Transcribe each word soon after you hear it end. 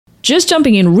Just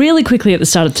jumping in really quickly at the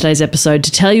start of today's episode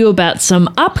to tell you about some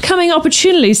upcoming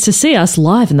opportunities to see us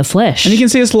live in the flesh. And you can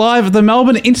see us live at the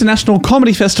Melbourne International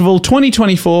Comedy Festival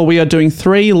 2024. We are doing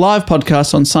 3 live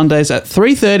podcasts on Sundays at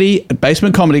 3:30 at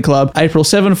Basement Comedy Club, April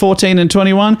 7, 14 and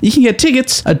 21. You can get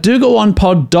tickets at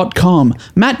dogoonpod.com.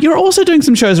 Matt, you're also doing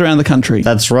some shows around the country.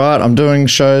 That's right. I'm doing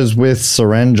shows with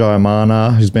Seren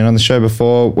Jayamana, who's been on the show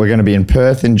before. We're going to be in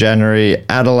Perth in January,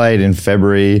 Adelaide in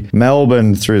February,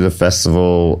 Melbourne through the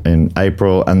festival in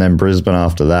April, and then Brisbane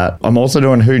after that. I'm also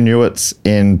doing Who Knew It's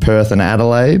in Perth and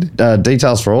Adelaide.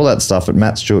 Details for all that stuff at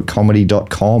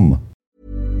mattstewartcomedy.com.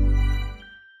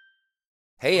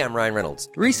 Hey, I'm Ryan Reynolds.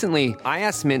 Recently, I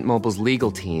asked Mint Mobile's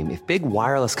legal team if big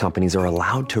wireless companies are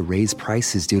allowed to raise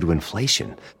prices due to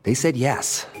inflation. They said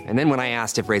yes. And then when I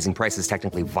asked if raising prices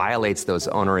technically violates those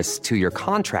onerous 2-year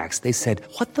contracts, they said,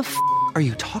 "What the f*** are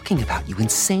you talking about, you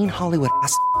insane Hollywood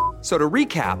ass?" So to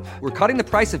recap, we're cutting the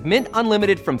price of Mint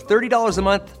Unlimited from $30 a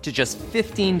month to just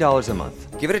 $15 a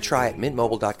month. Give it a try at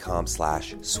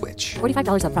mintmobile.com/switch.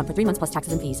 $45 up front for 3 months plus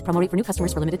taxes and fees. Promo rate for new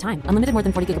customers for limited time. Unlimited more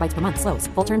than 40 gigabytes per month. Slows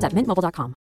full terms at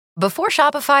mintmobile.com. Before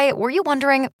Shopify, were you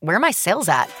wondering, where are my sales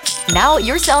at? Now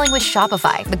you're selling with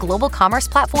Shopify, the global commerce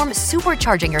platform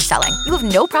supercharging your selling. You have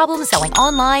no problem selling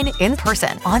online, in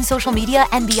person, on social media,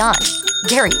 and beyond.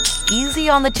 Gary, easy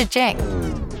on the cha-ching.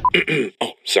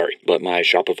 Oh, sorry, but my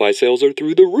Shopify sales are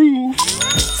through the roof.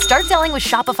 Start selling with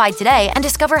Shopify today and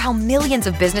discover how millions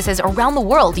of businesses around the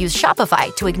world use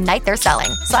Shopify to ignite their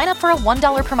selling. Sign up for a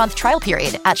 $1 per month trial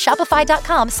period at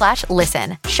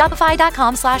shopify.com/listen.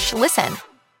 Shopify.com/listen.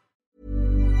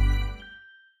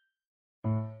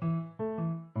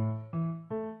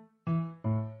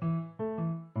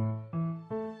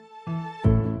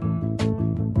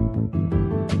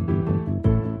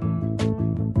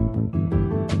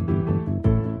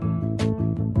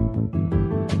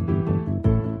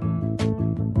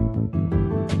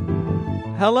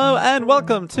 Hello and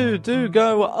welcome to Do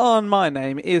Go On. My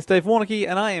name is Dave Warnocky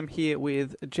and I am here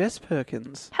with Jess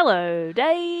Perkins. Hello,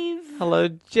 Dave. Hello,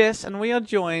 Jess, and we are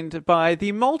joined by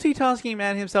the multitasking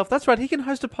man himself. That's right, he can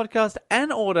host a podcast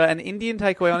and order an Indian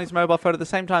takeaway on his mobile phone at the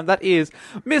same time. That is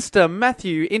Mr.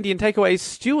 Matthew Indian Takeaway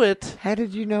Stewart. How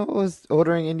did you know I was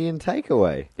ordering Indian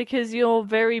takeaway? Because you're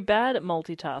very bad at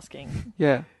multitasking.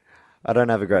 Yeah. I don't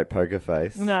have a great poker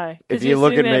face. No. If you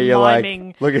look at me, you're like,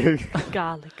 look at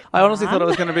garlic. I honestly thought it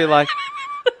was going to be like,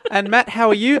 and Matt, how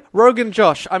are you? Rogan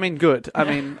Josh. I mean, good. I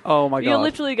mean, oh my God. You're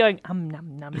literally going,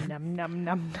 num, num, num, num,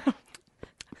 num.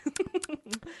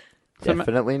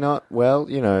 Definitely not. Well,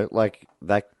 you know, like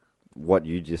that. What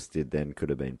you just did then could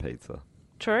have been pizza.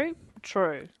 True.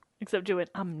 Except you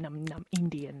went, num, num,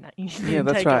 Indian Yeah,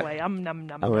 that's takeaway, right. Num, num,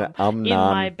 went, in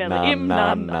my belly,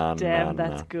 num. Damn,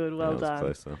 that's good. Well That was done.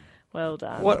 closer. Well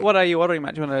done. What are you ordering,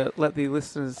 Matt? Do you want to let the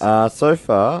listeners... So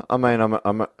far, I mean,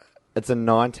 it's a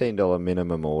 $19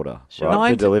 minimum order, Sure.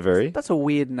 right, for delivery. That's a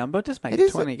weird number. Just make It it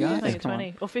is 20, guys. Make it Come on.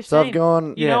 20 or 15. So I've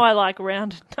gone... You know I like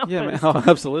round numbers. Yeah, man. Oh,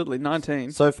 absolutely.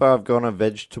 19. So far, I've gone a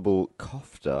vegetable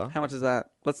kofta. How much is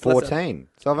that? Let's 14.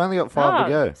 So I've only got 5 to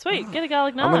go. Sweet. Get a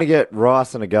garlic naan. I'm going to get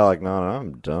rice and a garlic naan.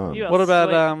 I'm done. You are What about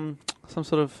sweet. some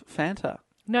sort of Fanta?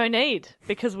 No need,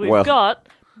 because we've Well- got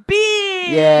beers.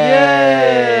 Yay!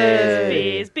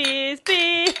 Beers.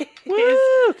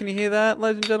 Woo! Can you hear that,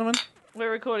 ladies and gentlemen?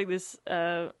 We're recording this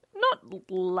not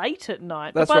late at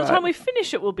night, That's but by the right. time we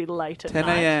finish it, we'll be late at 10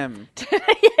 night. a.m. 10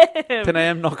 a.m. 10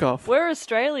 a.m. knockoff. We're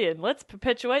Australian. Let's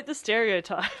perpetuate the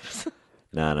stereotypes.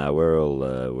 No, we're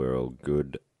all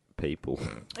good people.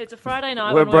 It's a Friday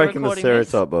night. We're when breaking we're the recording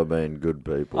stereotype by being good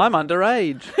people. I'm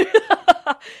underage.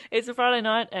 It's a Friday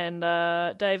night, and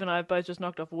Dave and I have both just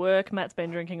knocked off work. Matt's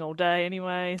been drinking all day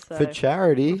anyway. So. For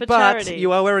charity. For But charity.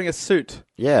 you are wearing a suit.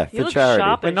 Yeah, You for look charity.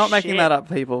 sharp. We're as not making shit. that up,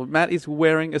 people. Matt is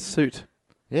wearing a suit.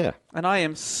 Yeah. And I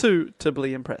am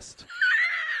suitably impressed.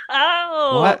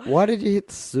 Oh! Why did you hit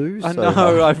Sue so I know.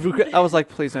 hard? I was like,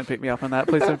 please don't pick me up on that.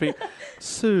 Please don't pick...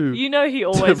 Sue. You know he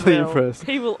always Totally will. impressed.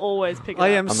 He will always pick it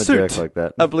I up. am I'm a jerk like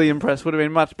that. suitably impressed. Would have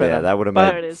been much better. Yeah, that would have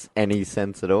There it made is. any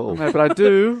sense at all. No, but I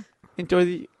do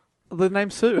enjoy the name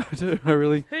Sue. I do. I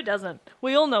really... Who doesn't?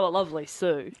 We all know a lovely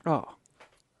Sue. Oh.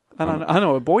 I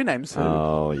know a boy named Sue.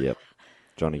 Oh, yep.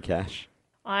 Johnny Cash.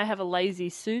 I have a lazy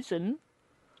Susan.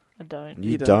 I don't.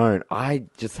 You don't. don't. I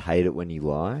just hate it when you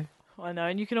lie. I know,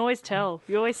 and you can always tell.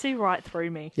 You always see right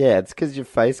through me. Yeah, it's because your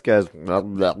face goes blah,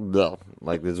 blah, blah,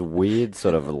 like this weird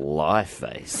sort of lie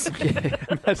face. Imagine.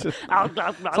 It's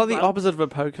like the opposite of a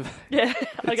poker face. Yeah,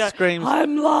 I It go, screams.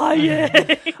 I'm lying.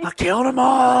 I killed them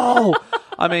all.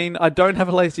 I mean, I don't have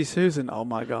a lazy Susan. Oh,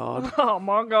 my God. Oh,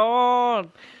 my God.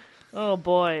 Oh,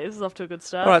 boy. This is off to a good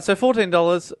start. All right, so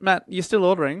 $14. Matt, you're still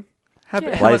ordering.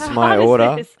 Yeah. Place How my hard is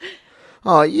order. this?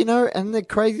 Oh, and the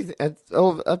crazy it's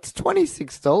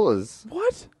 $26.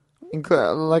 What?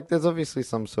 Like, there's obviously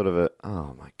some sort of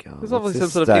oh my God. There's what's obviously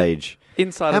this some sort of stage.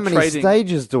 insider How many trading.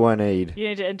 stages do I need? You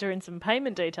need to enter in some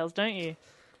payment details, don't you?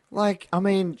 Like, I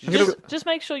mean... Just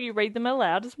make sure you read them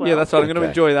aloud as well. Yeah, that's right. I'm going to Okay.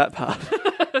 enjoy that part.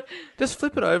 Just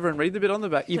flip it over and read the bit on the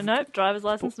back. So nope, driver's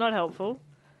license not helpful.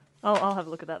 I'll have a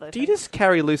look at that though. Do you just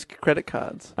carry loose credit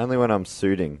cards? Only when I'm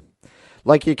suiting.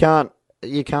 Like, you can't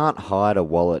hide a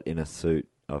wallet in a suit,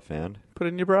 I found. Put it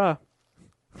in your bra.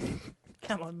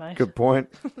 Come on, mate. Good point.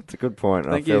 It's a good point.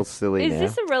 Thank I feel you. silly Is now.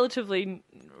 this a relatively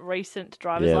recent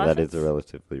driver's Yeah, license? that is a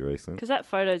relatively recent. Because that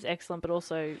photo's excellent, but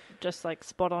also just like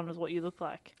spot on with what you look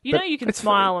like. You But know you can it's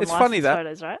smile on it's license funny that-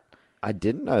 photos, right? I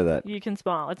didn't know that. You can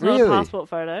smile. It's not Really? a passport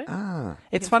photo. Ah.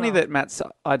 It's can funny smile. that Matt's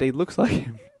ID looks like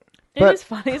him. But- It is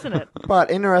funny, isn't it? But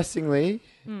interestingly,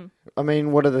 Hmm. I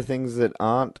mean, what are the things that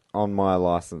aren't on my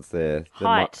license there?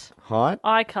 Height. Height?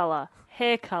 Eye colour,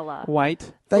 hair colour,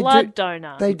 Wait. blood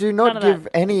donor. They do None not of give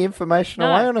that. any information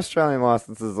No. away on Australian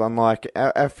licenses, unlike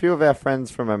a few of our friends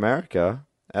from America,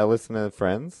 our listener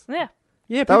friends. Yeah,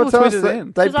 Yeah, They people would tell us tweeted that in.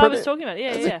 they because I put was it. talking about it.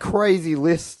 Yeah, It's yeah. a crazy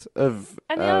list of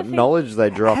And the other thing- knowledge they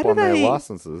drop How do on their they-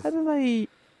 licenses. How do they...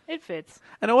 It fits.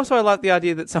 And also, I like the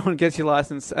idea that someone gets your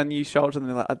license and you show it to them.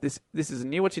 They're like, "This isn't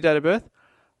new. What's your date of birth?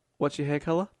 What's your hair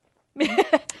colour?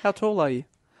 How tall are you?"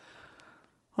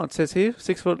 Oh, it says here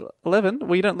 6'11".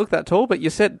 Well, you don't look that tall, but you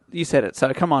said it.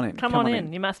 So come on in. Come on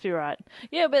in. You must be right.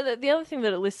 Yeah, but the other thing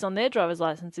that it lists on their driver's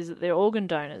license is that they're organ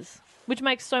donors, which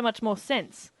makes so much more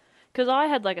sense. Because I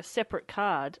had like a separate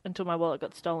card until my wallet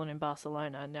got stolen in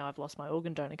Barcelona, and now I've lost my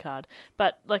organ donor card.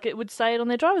 But like it would say it on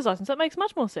their driver's license. That makes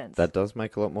much more sense. That does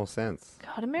make a lot more sense.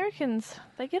 God, Americans,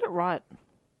 they get it right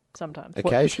sometimes.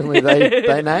 Occasionally,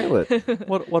 they nail it.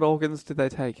 What organs did they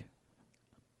take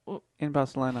in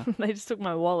Barcelona? They just took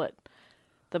my wallet,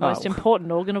 the most Oh.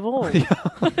 important organ of all.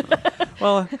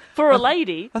 Well, For a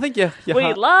lady, I think your we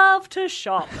heart, love to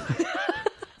shop.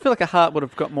 I feel like a heart would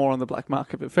have got more on the black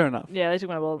market, but fair enough. Yeah, they took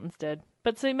my wallet instead.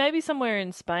 But see, maybe somewhere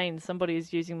in Spain, somebody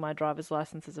is using my driver's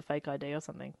license as a fake ID or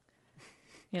something.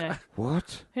 You know,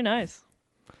 What? who knows?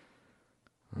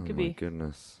 Oh Could my be.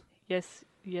 goodness. Yes,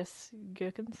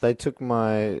 gherkins. They took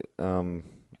my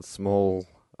small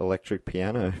electric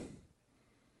piano,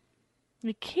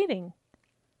 You're kidding.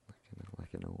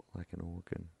 like an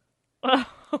organ.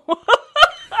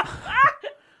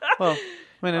 Well,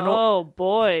 I mean, Oh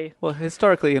boy. well,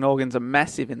 historically, an organ's a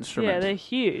massive instrument. Yeah, they're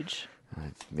huge.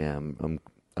 Yeah,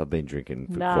 I've been drinking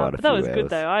for Nah, quite a but few that was hours. good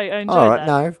though. I enjoyed All right,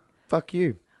 that. no, fuck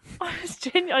you. I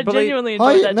Believe- genuinely Oh,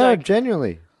 enjoyed yeah, that no, joke.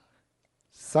 genuinely.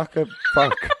 Sucker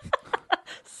fuck.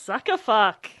 Sucker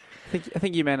fuck. I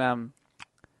think you meant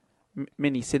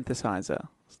mini synthesizer.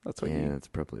 That's what Yeah, you. that's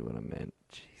probably what I meant.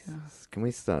 Jesus. Can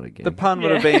we start again? The pun would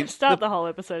Yeah, have been start the whole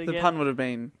episode the again. pun would have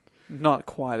been not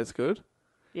quite as good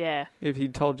Yeah, if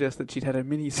he'd told Jess that she'd had a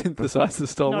mini synthesizer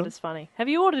stolen. not as funny. Have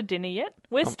you ordered dinner yet?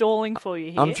 We're stalling for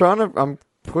you here. I'm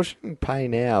pushing pay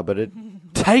now, but it...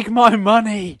 Take my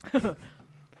money.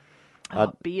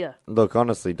 Beer. Look,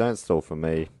 honestly, don't stall for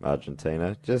me,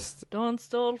 Argentina. Just... Don't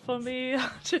stall for me,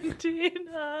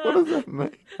 Argentina. What does that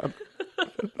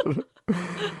mean?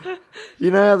 You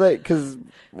know how they... Because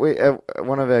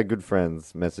one of our good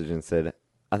friends messaged and said,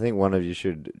 I think one of you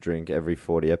should drink every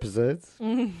 40 episodes.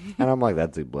 And I'm like,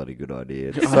 that's a bloody good idea.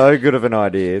 It's so good of an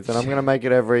idea. And I'm going to make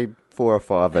it every 4 or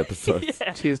 5 episodes.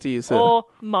 Yeah. Cheers to you, sir. Or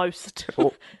most.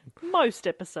 Most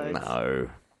episodes. No.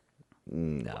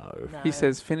 No. He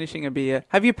says, finishing a beer.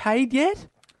 Have you paid yet?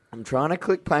 I'm trying to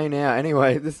click pay now.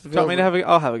 Anyway, this Do you want me to have a...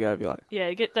 I'll have a go if you like.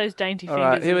 Yeah, get those dainty All fingers.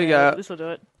 right, here in we there. go. This will do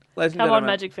it. Ladies and Come on, gentlemen.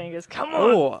 magic fingers. Come on.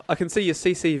 Oh, I can see your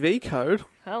CCV code.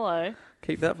 Hello.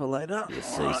 Keep that for later.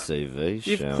 CCV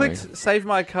You've showing. clicked save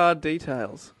my card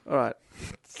details. All right.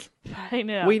 Hey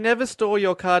now. We never store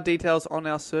your card details on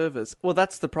our servers. Well,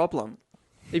 that's the problem.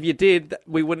 If you did,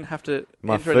 we wouldn't have to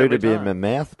My enter it food every would be in time. my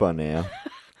mouth by now.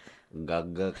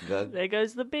 Gug, gug, gug. There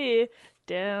goes the beer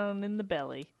down in the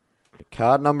belly.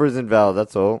 Card number is invalid,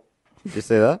 that's all. Did you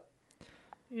see that?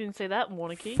 You didn't see that,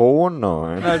 Warnicky?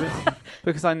 49. No,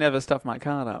 because I never stuff my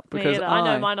card up. Me Because either. I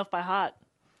know mine off by heart.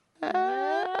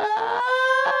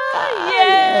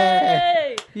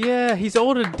 Yay! Yeah, he's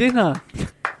ordered dinner.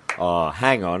 Oh,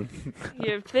 hang on.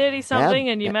 You're 30-something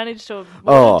and you managed to order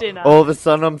Oh, dinner. all of a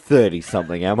sudden I'm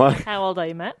 30-something, am I? How old are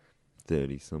you, Matt?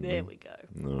 30-something. There we go.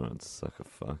 No, sucker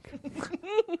fuck.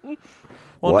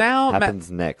 Well, what now happens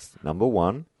next? Number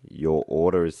 1, your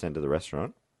order is sent to the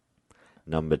restaurant.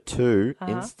 Number 2,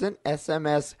 instant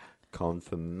SMS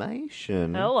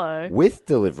confirmation. Hello. With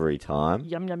delivery time.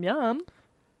 Yum, yum, yum.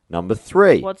 Number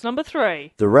 3. What's number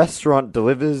 3? The restaurant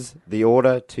delivers the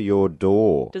order to your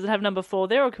door. Does it have number 4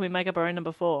 there, or can we make up our own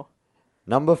number 4?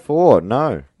 Number 4,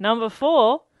 no. Number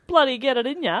 4? Bloody get it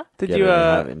in ya. Did Get you in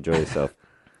and enjoy yourself.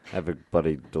 Have a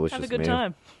bloody delicious Have a good meal.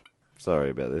 time. Sorry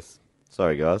about this.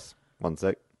 Sorry, guys. One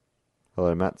sec.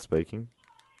 Hello, Matt speaking.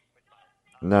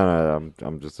 No,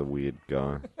 I'm just a weird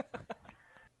guy.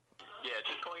 Yeah,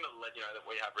 just calling to let you know that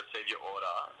we have received your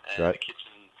order and Great. the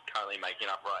kitchen's currently making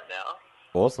up right now.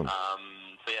 Awesome.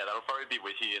 So yeah, that'll probably be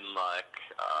with you in like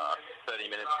 30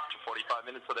 minutes to 45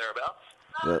 minutes or thereabouts.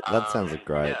 That sounds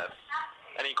great. Yeah.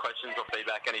 Any questions or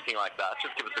feedback, anything like that,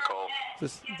 just give us a call.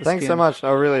 Thanks so much.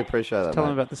 I really appreciate that, Tell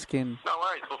mate. them about the skin. No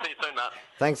worries. We'll see you soon, Matt.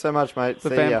 Thanks so much, mate. The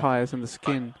See ya. vampires and the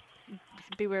skin.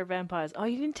 Beware of vampires. Oh,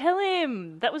 you didn't tell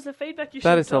him. That was the feedback you should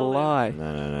That have is a told him. lie.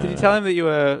 No. Did you tell him that you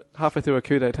were halfway through a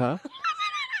coup d'etat?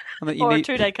 And that Or a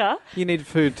 2-day car? You need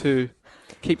food to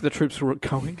keep the troops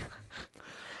going.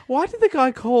 Why did the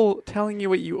guy call telling you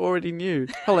what you already knew?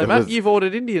 Hello, Matt, you've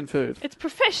ordered Indian food. It's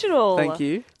professional. Thank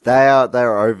you. They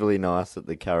are overly nice at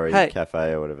the curry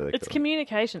cafe or whatever they It's call it.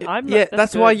 communication.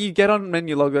 That's why you get on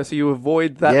menu log though, so you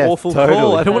avoid that Yes, awful totally.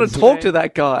 call. I don't want to That's talk true. to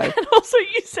that guy. And also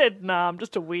you said, nah, I'm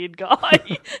just a weird guy.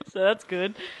 So that's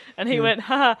good. And he went,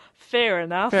 haha, fair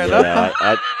enough. Fair enough.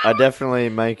 Yeah, I definitely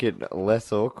make it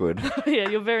less awkward. Yeah,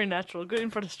 you're very natural. Good in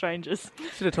front of strangers.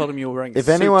 Should have told him you were wearing a If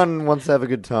suit. anyone wants to have a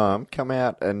good time, come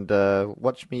out and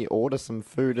watch me order some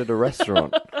food at a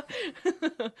restaurant.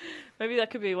 Maybe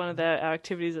that could be one of our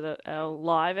activities at our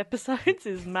live episodes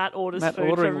is Matt orders Matt food for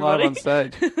ordering everybody. live on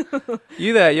stage.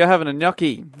 You there, you're having a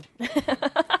gnocchi.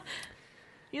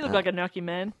 You look like a gnocchi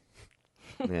man.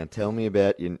 Now tell me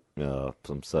about you. Oh,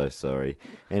 I'm so sorry.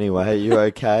 Anyway, are you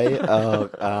okay?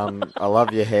 I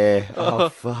love your hair. Oh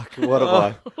fuck! What have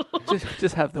I?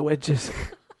 Just have the wedges.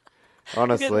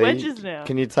 Honestly, wedges now.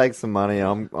 can you take some money?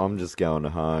 I'm just going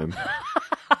home.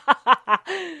 All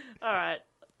right.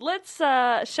 Let's,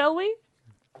 shall we?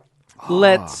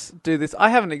 Let's do this. I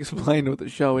haven't explained what the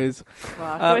show is.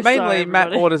 Right, we're Mainly, sorry, Matt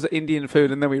everybody. orders Indian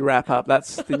food and then we wrap up.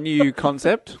 That's the new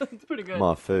concept. It's pretty good.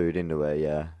 My food into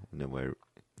a into a.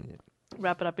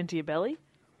 Wrap it up into your belly.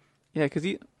 Yeah, because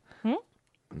you...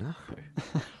 No,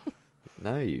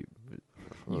 no, you.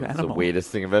 Well, that's the animal.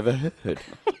 weirdest thing I've ever heard.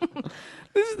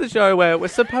 This is the show where we're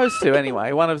supposed to,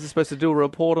 anyway. One of us is supposed to do a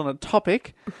report on a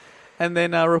topic and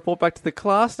then report back to the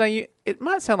class. Now, it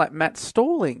might sound like Matt's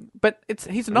stalling, but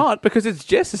he's not because it's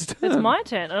Jess's turn. It's my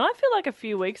turn. And I feel like a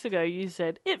few weeks ago you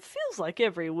said, it feels like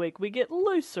every week we get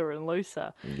looser and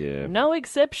looser. Yeah. No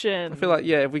exception. I feel like,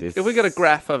 yeah, if we got a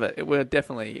graph of it, we're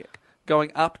definitely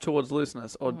going up towards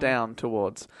looseness or down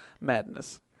towards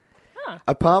madness.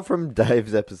 Apart from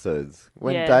Dave's episodes,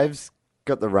 when Yeah. Dave's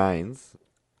got the reins,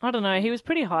 I don't know. He was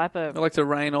pretty hyper I like to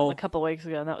rain a couple of weeks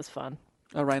ago, and that was fun.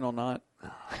 rain all night.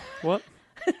 What?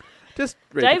 Just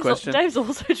read the question. Dave's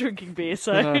also drinking beer,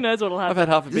 so I know. who knows what'll I've happen. had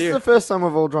half a this is beer. the first time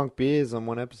we've all drunk beers on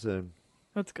one episode.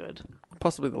 That's good.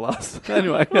 Possibly the last.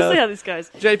 Anyway. We'll see how this goes.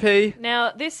 JP.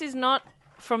 Now, this is not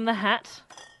from the hat.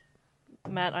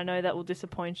 Matt, I know that will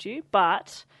disappoint you,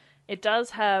 but it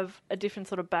does have a different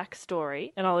sort of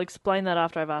backstory, and I'll explain that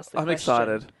after I've asked the I'm question.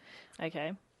 excited.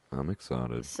 Okay. I'm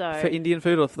excited. So, For Indian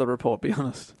food or for the report, be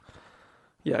honest.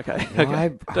 Yeah, okay. Why?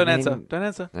 Okay. Don't I answer. mean- Don't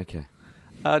answer. Okay.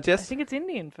 I Jess? think it's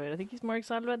Indian food. I think he's more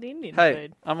excited about the Indian Hey,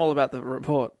 food. I'm all about the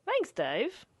report. Thanks,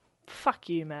 Dave. Fuck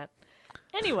you, Matt.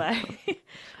 Anyway.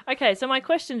 Okay, so my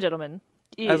question, gentlemen,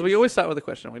 is... As we always start with a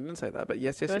question. We didn't say that, but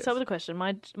yes. Let's start with a question.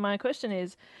 My question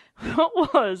is,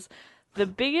 what was the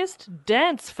biggest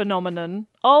dance phenomenon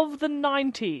of the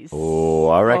 90s? Oh,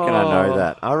 I reckon I know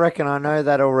that. I reckon I know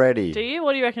that already. Do you?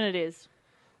 What do you reckon it is?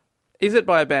 Is it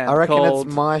by a band I reckon called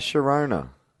it's My Sharona.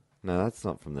 No, that's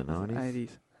not from the 90s. 80s?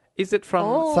 Is it from...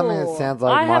 Oh. Something that sounds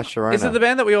like I My have- Sharona. Is it the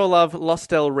band that we all love, Los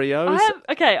Del Rios?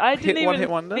 I didn't One even hit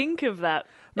wonder? think of that.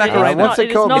 Macarena. It is not- What's it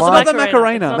is called? not It's not the Macarena.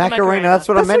 Macarena. It's not the Macarena? That's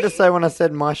what I That's meant what to say when I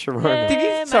said My Sharona. Yeah.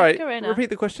 Did you... Sorry, Macarena. repeat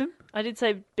the question? I did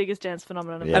say biggest dance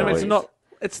phenomenon of Yeah, the And it's please. 90s. not...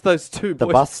 It's those two The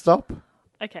boys. bus stop?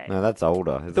 Okay. No, that's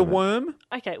older. Isn't The it? Worm?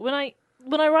 Okay. When I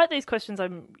write these questions,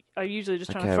 I'm usually just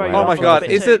trying to Okay, throw wait. you Oh off my a little god,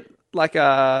 bit is too. it like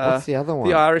What's the other one?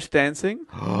 the Irish dancing?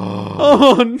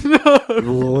 Oh no!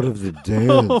 Lord of the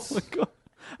Oh Dance. my god!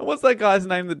 And what's that guy's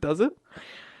name that does it?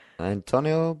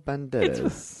 Antonio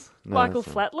Banderas. No, Michael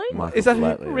that's not- Flatley? Michael Is that Flatley,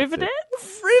 that's it.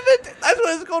 Riverdance? Riverdance. That's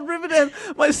what it's called,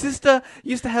 Riverdance. My sister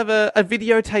used to have a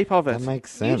videotape of it. That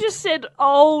makes You sense. just said,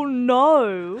 "Oh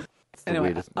no." It's the Anyway,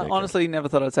 weirdest I makeup. honestly never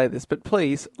thought I'd say this, but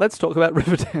please, let's talk about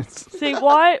Riverdance. See,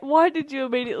 why did you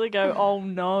immediately go, "Oh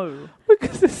no"?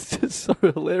 Because it's just so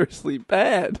hilariously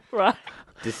bad. Right.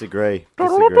 Disagree.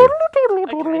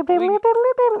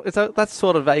 So that's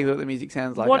sort of vaguely what the music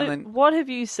sounds like. What have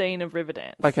you seen of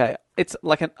Riverdance? Okay, it's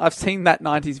like I've seen that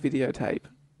 90s videotape,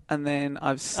 and then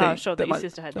I've seen that your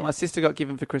sister had. That my sister got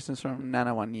given for Christmas from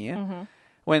Nana one year,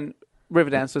 when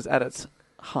Riverdance was at its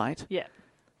height. Yeah.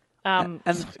 And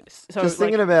so just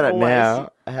thinking about it always. now,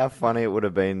 how funny it would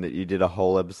have been that you did a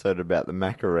whole episode about the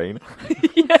Macarena.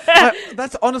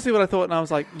 That's honestly what I thought, and I was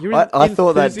like, "You're I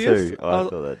thought that enthusiast?" too. I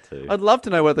thought that too. I'd love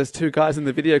to know where those two guys in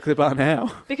the video clip are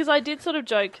now. Because I did sort of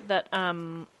joke that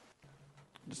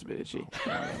Just a bit itchy.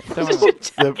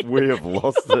 That we have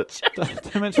lost it.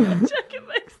 Don't mention it. Jacket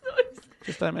makes noise.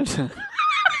 Just don't mention it.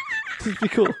 Just be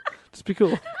cool. Just be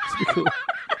cool. Just be cool.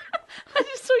 I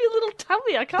just saw your little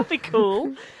tummy. I can't be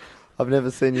cool. I've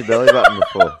never seen your belly button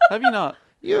before. Have you not?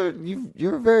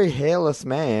 You're a very hairless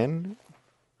man,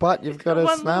 but you've got a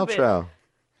one snail little bit. trail.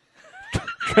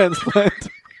 Transplant.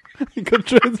 You got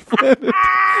transplanted.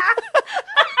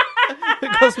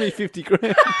 It cost me 50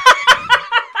 grand.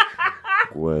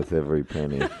 Worth every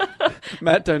penny.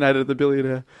 Matt donated the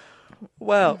billionaire.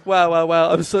 Wow.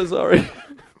 I'm so sorry.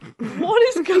 What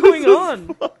is going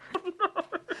on?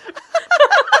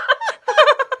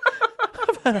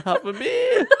 I've had half a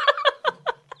beer.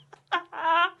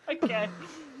 Okay.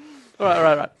 All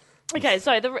right. Okay,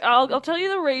 so I'll tell you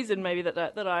the reason maybe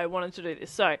that I wanted to do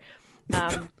this. So,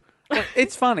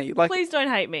 It's funny. Like, please don't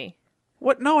hate me.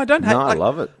 what? No, I don't hate. No, I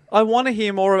love it. I want to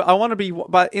hear more. I want to be,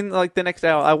 but in like the next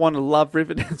hour, I want to love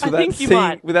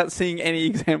Riverdance without seeing any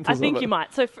examples. I think of it. you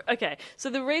might. So, so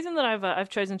the reason that I've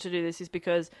chosen to do this is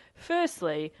because,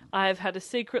 firstly, I've had a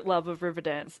secret love of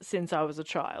Riverdance since I was a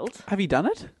child. Have you done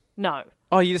it? No.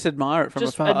 Oh, you just admire it from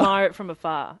Just afar. admire it from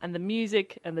afar. And the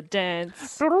music and the dance.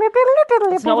 It's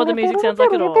not what the music sounds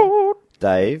like at all.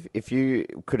 Dave, if you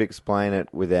could explain it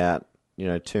without,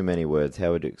 too many words,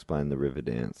 how would you explain the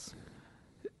Riverdance?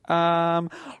 Okay.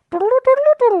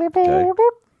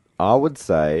 I would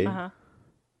say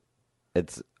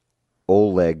it's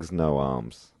all legs, no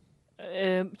arms.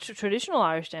 Traditional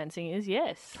Irish dancing is,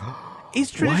 yes.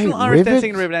 Is traditional Wait, Irish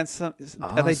dancing and Riverdance,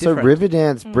 are they so different?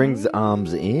 Riverdance brings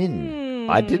arms in.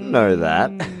 I didn't know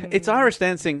that. It's Irish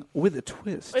dancing with a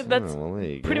twist. That's well, there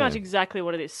you pretty go. much exactly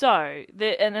what it is. So,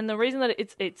 the reason that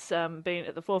it's been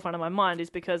at the forefront of my mind is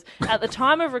because at the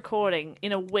time of recording,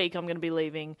 in a week, I'm going to be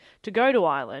leaving to go to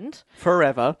Ireland.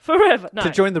 Forever. No. To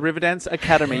join the Riverdance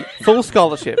Academy. Full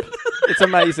scholarship. It's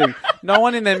amazing. No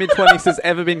one in their mid-20s has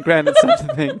ever been granted such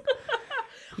a thing.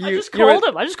 I just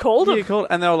called him. You called,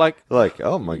 and they were like,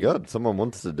 oh my God, someone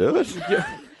wants to do it.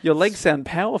 your legs sound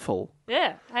powerful.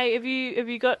 Yeah. Hey, have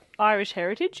you got Irish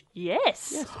heritage?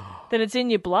 Yes. Then it's in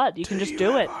your blood. You can just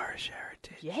do it. Irish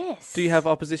heritage. Yes. Do you have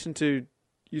opposition to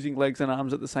using legs and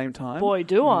arms at the same time? Boy,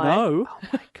 do I. No. Oh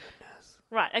my goodness.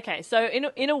 Right. Okay. So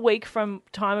in a week from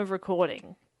time of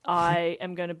recording, I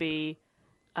am going to be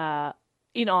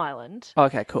in Ireland.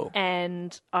 Okay, cool.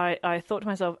 And I thought to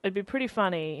myself, it'd be pretty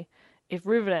funny if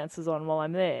Riverdance is on while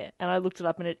I'm there. And I looked it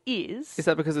up and it is. Is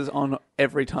that because it's on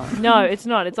every time? No, it's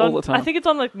not. It's All on. the time. I think it's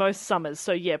on like most summers.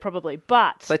 So yeah, probably.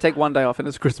 But They take one day off and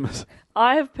it's Christmas.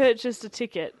 I have purchased a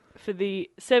ticket for the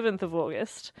 7th of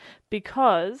August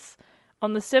because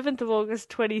on the 7th of August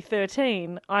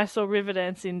 2013, I saw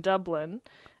Riverdance in Dublin.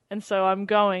 And so I'm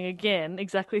going again,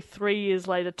 exactly 3 years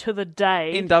later to the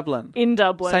day. In Dublin? In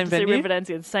Dublin. Same to venue? see Riverdance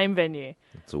again. Same venue.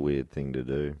 It's a weird thing to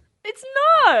do. It's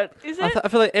not, is it? I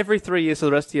feel like every 3 years for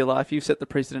the rest of your life, you've set the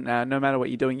precedent now. No matter what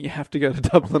you're doing, you have to go to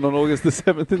Dublin on August the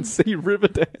 7th and see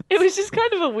Riverdance. It was just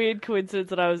kind of a weird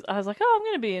coincidence that I was like, oh, I'm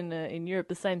going to be in Europe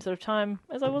the same sort of time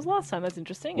as I was last time. That's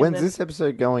interesting. When's this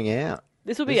episode going out?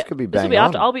 This will be. This could be This will bang be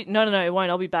after. on. I'll be. No, it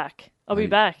won't. I'll be back. I'll be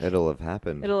back. It'll have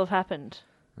happened. It'll have happened.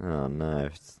 Oh no,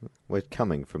 we're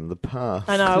coming from the past.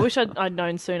 I know. I wish I'd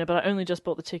known sooner, but I only just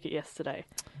bought the ticket yesterday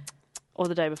or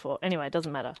the day before. Anyway, it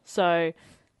doesn't matter. So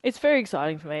it's very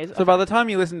exciting for me. So by the time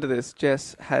you listen to this,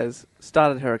 Jess has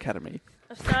started her academy.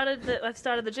 I've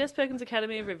started the Jess Perkins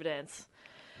Academy of Riverdance.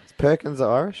 Is Perkins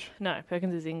Irish? No,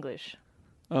 Perkins is English.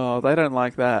 Oh, they don't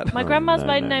like that. My grandma's no,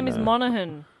 maiden no, name is no.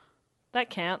 Monaghan. That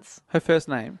counts. Her first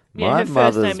name. Yeah, My her first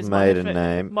mother's name is maiden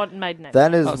Monaghan. name. Maiden name.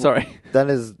 That is. Oh, sorry. That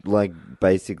is like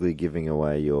basically giving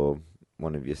away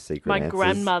one of your secret My answers.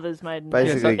 grandmother's maiden name.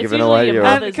 Basically It's giving usually away your your.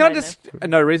 mother's And can I maiden just,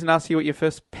 no reason, ask you what your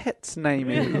first pet's name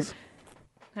is?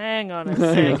 Hang on a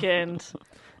second.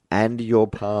 And your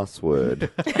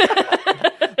password.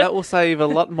 That will save a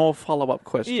lot more follow-up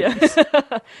questions.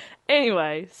 Yeah.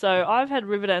 Anyway, so I've had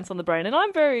Riverdance on the brain, and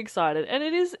I'm very excited. And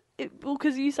it is,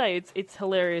 because you say it's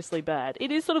hilariously bad.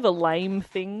 It is sort of a lame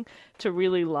thing to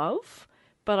really love,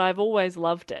 but I've always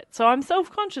loved it. So I'm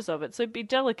self-conscious of it. So be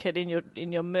delicate in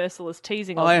your merciless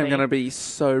teasing of me. I am going to be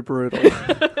so brutal.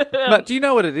 But do you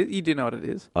know what it is? You do know what it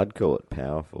is. I'd call it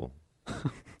powerful.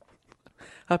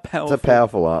 Powerful. It's a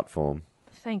powerful art form.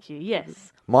 Thank you.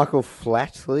 Yes. Michael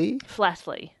Flatley?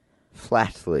 Flatley.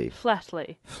 Flatley.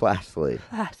 Flatley. Flatley.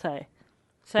 Flatley.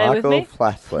 Say it with Michael me.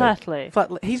 Flatley.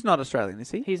 Flatley. He's not Australian,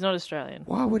 is he? He's not Australian.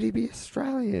 Why would he be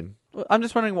Australian? I'm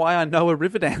just wondering why I know a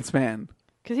Riverdance man.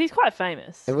 Because he's quite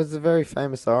famous. It was a very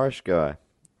famous Irish guy.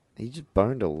 He just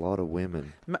boned a lot of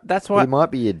women. That's why He might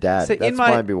be your dad. See, That's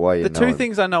maybe why you know The two him.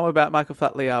 things I know about Michael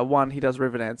Flatley are, one, he does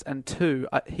Riverdance, and two,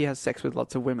 he has sex with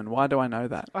lots of women. Why do I know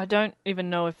that? I don't even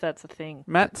know if that's a thing.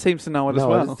 Matt seems to know it as No,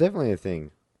 well. it's definitely a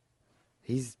thing.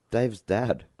 He's Dave's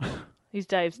dad. He's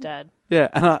Dave's dad.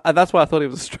 Yeah, and that's why I thought he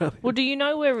was Australian. Well, do you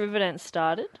know where Riverdance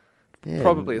started? Yeah,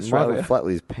 Probably Australia. Michael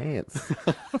Flatley's pants.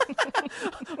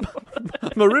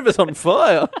 My river's on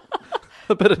fire.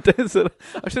 I better dance it.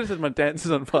 I should have said my dance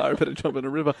is on fire. I better jump in a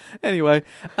river. Anyway,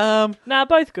 Nah,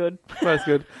 both good. both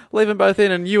good. Leave them both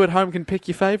in, and you at home can pick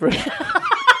your favourite.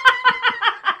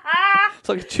 It's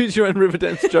like a choose your own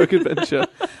Riverdance joke adventure.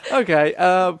 Okay,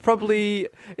 probably.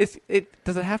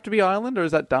 Does it have to be Ireland, or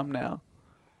is that dumb now?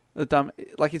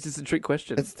 It's just a trick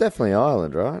question. It's definitely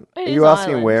Ireland, right? It Are is you asking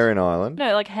Ireland. where in Ireland?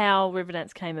 No, like how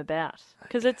Riverdance came about.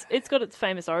 Because it's got its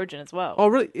famous origin as well. Oh,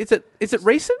 really? Is it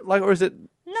recent? Or is it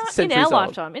No, in centuries our old?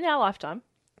 lifetime. In our lifetime.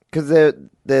 Because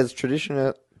there's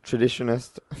traditional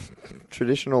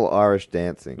Irish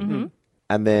dancing. Mm-hmm.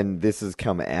 And then this has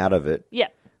come out of it Yeah.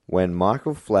 when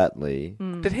Michael Flatley...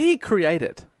 Did he create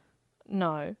it?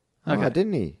 No. Oh,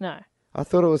 didn't he? No. I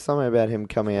thought it was something about him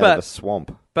coming out But- of a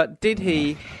swamp. But did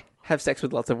he have sex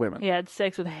with lots of women? He had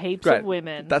sex with heaps Great. of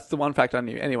women. That's the one fact I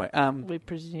knew. Anyway, we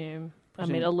presume. I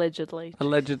mean, allegedly.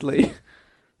 allegedly,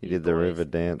 He did the boys. river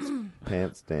dance,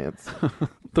 pants dance.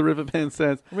 the river pants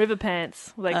dance. River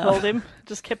Pants, they called him.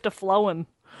 Just kept a flowing.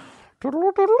 The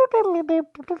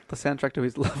soundtrack to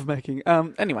his lovemaking.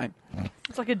 Anyway.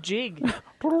 It's like a jig. It's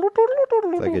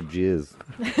like a jizz.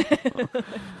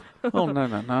 Oh, no.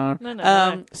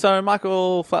 No. So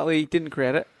Michael Flatley didn't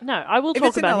create it. No, I will If talk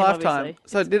it's in about our him, lifetime, obviously.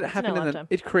 so did it It's in happen our in the? lifetime.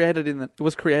 It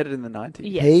was created in the 90s.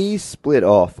 Yes. He split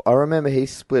off. I remember he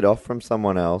split off from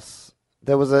someone else.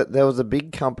 There was a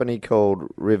big company called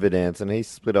Riverdance, and he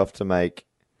split off to make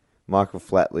Michael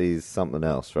Flatley's something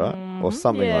else, right? Or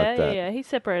something like that. Yeah. He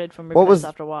separated from What Riverdance was-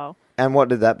 after a while. And what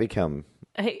did that become?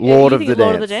 Lord of the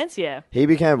Lord of the Dance. Dance, yeah. He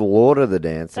became Lord of the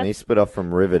Dance, and he That's- split off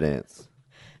from Riverdance.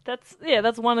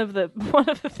 That's one of the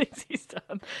things he's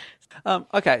done.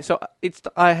 Okay, so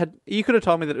you could have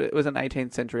told me that it was an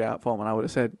 18th century art form, and I would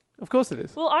have said, of course it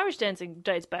is. Well, Irish dancing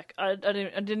dates back. I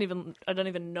don't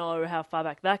even know how far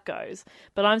back that goes.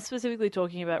 But I'm specifically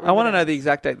talking about. I want to know Riverdance. the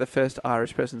exact date the first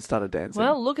Irish person started dancing.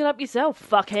 Well, look it up yourself,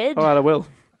 fuckhead. all right, I will.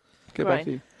 Get back Right.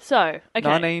 to you. So, okay,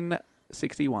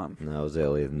 1961, No, it was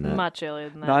earlier than that. much earlier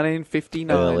than that.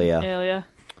 1959, Earlier. Earlier.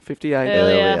 58,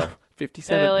 Earlier.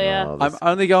 57. Earlier. Oh, I'm this-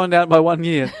 only going down by 1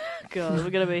 year God, we're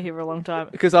gonna be here for a long time.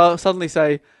 because I'll suddenly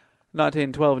say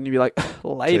 1912, and you'll be like,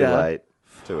 later. Too late.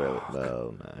 Too early.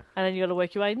 Well, no. And then you got to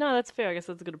work your way. No, that's fair. I guess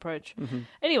that's a good approach.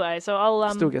 Anyway, so I'll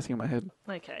Still guessing in my head.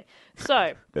 Okay,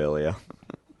 so Earlier.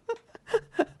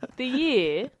 the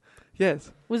year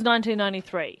Yes. was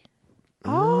 1993.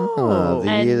 Oh, the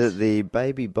And- year that the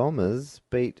Baby Bombers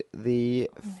beat the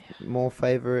more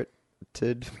favoured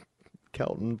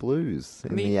Carlton Blues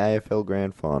in the AFL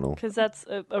Grand Final. Because that's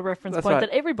a reference That's point right. that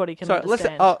everybody can Sorry,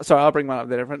 understand. sorry, I'll bring one up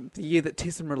there. The year that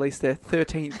TISM released their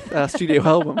 13th studio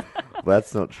album.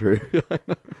 That's not true. The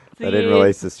They didn't year-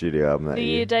 release the studio album that The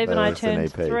year. year Dave and They I released an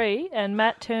turned EP. 3 and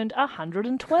Matt turned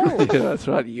 112. Yeah, that's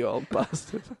right, you old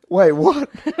bastard. Wait, what?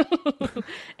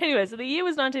 Anyway, so the year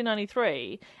was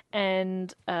 1993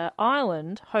 and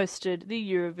Ireland hosted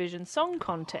the Eurovision Song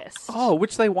Contest. Oh,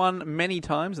 which they won many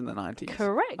times in the 90s.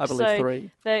 Correct. I believe so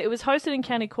 3. It was hosted in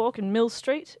County Cork in Mill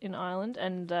Street in Ireland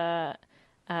and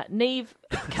Neve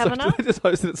Kavanagh. So they just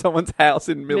hosted at someone's house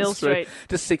in Mill, Mill Street. Street.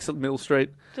 Just 6 at Mill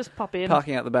Street, Just pop in.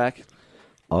 parking out the back.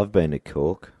 I've been to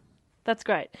Cork. That's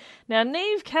great. Now,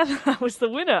 Neve Kavanagh was the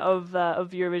winner of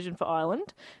Eurovision for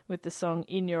Ireland with the song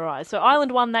In Your Eyes. So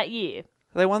Ireland won that year.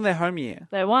 They won their home year.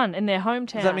 They won in their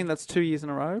hometown. Does that mean that's 2 years in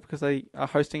a row? Because they are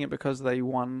hosting it because they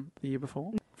won the year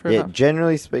before? Fair Yeah, enough.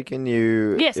 generally speaking,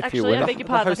 Yes, if actually, you win I beg your The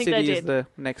pardon. I host think they city is did. the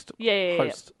next Yeah.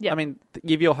 host. Yeah. I mean,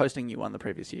 if you're hosting, you won the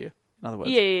previous year. In other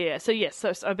words. Yeah. So, yes,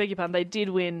 so I beg your pardon. They did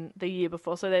win the year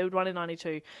before. So they would won in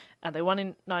 92 and they won in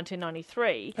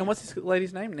 1993. And what's this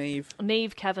lady's name? Neve.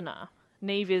 Neve Kavanagh.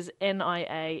 Neve is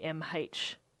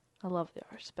Niamh. I love the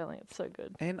Irish spelling. It's so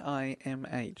good. Nimh.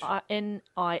 Niamh.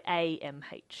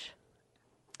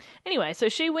 Anyway, so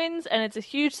she wins, and it's a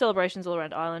huge celebrations all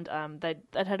around Ireland. They'd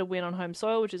had a win on home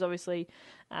soil, which is obviously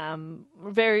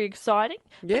very exciting.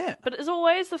 Yeah. But as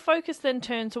always, the focus then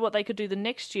turned to what they could do the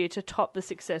next year to top the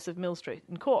success of Mill Street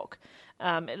in Cork.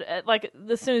 Like,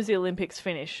 as soon as the Olympics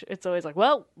finish, it's always like,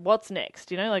 well, what's next?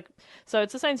 You know, like, so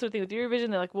it's the same sort of thing with Eurovision.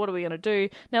 They're like, what are we going to do?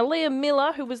 Now, Leah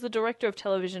Miller, who was the director of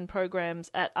television programs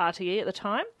at RTE at the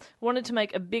time, wanted to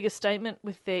make a bigger statement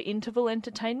with their interval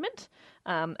entertainment,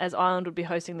 as Ireland would be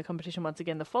hosting the competition once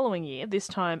again the following year, this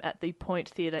time at the Point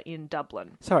Theatre in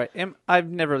Dublin. Sorry,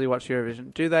 I've never really watched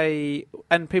Eurovision. Do they?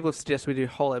 And people have suggested we do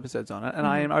whole episodes on it, and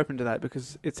I am open to that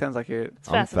because it sounds like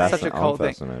such a cool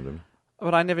thing.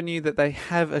 But I never knew that they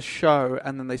have a show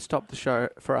and then they stop the show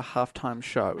for a halftime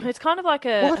show. It's kind of like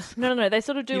a... What? No. They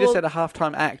sort of do... You just said a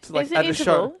halftime act, like at a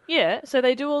show. Yeah, so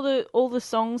they do all the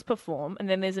songs perform, and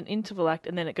then there's an interval act,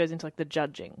 and then it goes into like the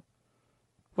judging.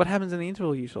 What happens in the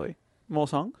interval usually? More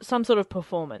songs? Some sort of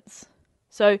performance.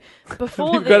 So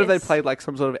before this... Go to they played like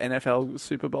some sort of NFL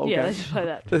Super Bowl game. Yeah, they should play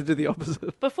that. They do the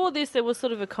opposite. Before this, there was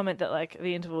sort of a comment that like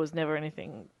the interval was never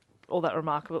anything all that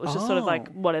remarkable. It was just sort of like,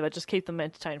 whatever, just keep them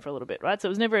entertained for a little bit, right? So it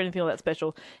was never anything all that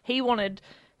special. He wanted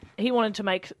to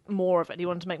make more of it. He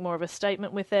wanted to make more of a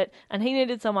statement with it, and he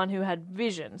needed someone who had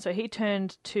vision. So he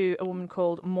turned to a woman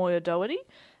called Moya Doherty,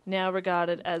 now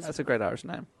regarded as... That's a great Irish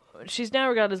name. She's now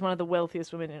regarded as one of the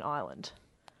wealthiest women in Ireland.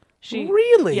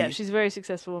 Really? Yeah, she's a very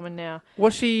successful woman now.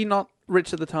 Was she not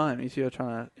rich at the time, as you're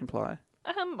trying to imply?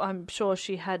 I'm sure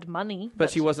she had money, but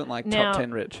she wasn't like now, top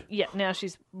 10 rich. Yeah, now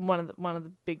she's one of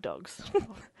the big dogs.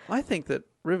 I think that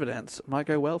Riverdance might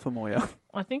go well for Moya.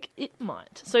 I think it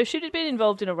might. So she'd been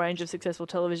involved in a range of successful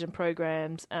television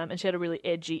programs, and she had a really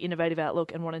edgy, innovative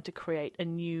outlook and wanted to create a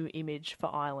new image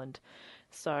for Ireland.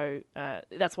 So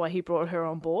that's why he brought her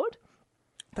on board.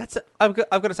 I've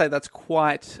got to say that's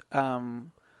quite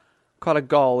a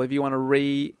goal if you want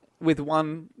to with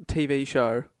one TV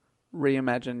show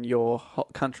reimagine your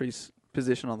country's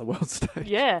position on the world stage.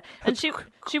 Yeah, and she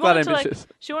wanted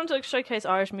to showcase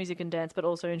Irish music and dance, but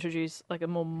also introduce like a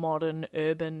more modern,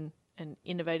 urban, and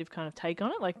innovative kind of take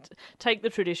on it. Like take the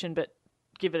tradition, but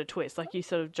give it a twist. Like you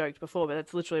sort of joked before, but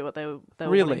that's literally what they were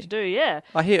wanting to do. Yeah,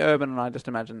 I hear urban, and I just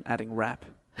imagine adding rap.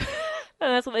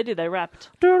 And that's what they did. They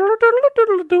rapped.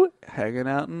 Hanging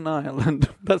out in Ireland.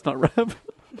 That's not rap.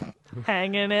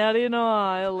 Hanging out in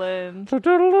Ireland.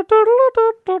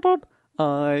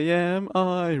 I am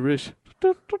Irish.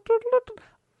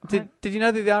 Did you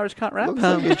know that the Irish can't rap?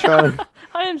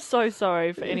 I am so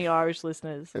sorry for any Irish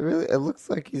listeners. It looks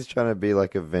like he's trying to be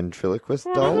like a ventriloquist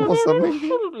doll or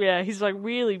something. Yeah, he's like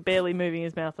really barely moving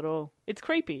his mouth at all. It's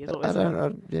creepy, is what we're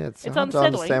saying. It's hard unsettling. to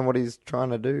understand what he's trying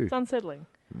to do. It's unsettling.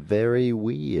 Very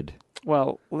weird.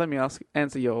 Well, let me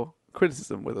answer your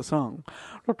criticism with a song.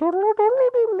 Okay.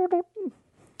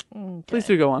 Please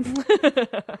do go on.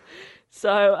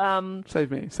 So,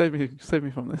 save me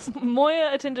from this.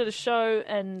 Moya attended a show,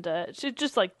 and she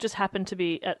just happened to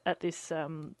be at this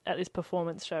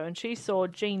performance show, and she saw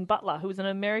Jean Butler, who was an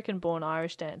American-born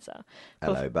Irish dancer.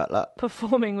 Hello, Butler.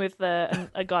 Performing with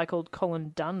a guy called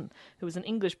Colin Dunn, who was an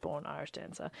English-born Irish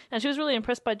dancer, and she was really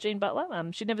impressed by Jean Butler.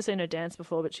 She'd never seen her dance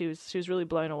before, but she was really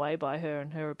blown away by her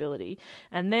and her ability.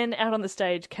 And then out on the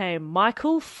stage came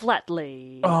Michael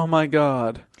Flatley. Oh my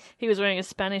God! He was wearing a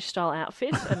Spanish-style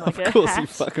outfit and like a Of course hat, he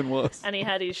fucking was. And he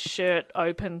had his shirt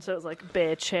open, so it was like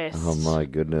bare chest. Oh my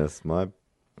goodness, my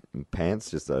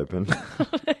pants just opened.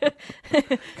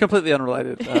 Completely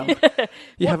unrelated.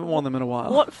 You haven't worn them in a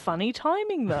while. What funny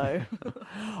timing, though.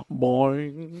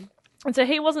 Boing. And so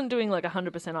he wasn't doing like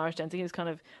 100% Irish dancing. He was kind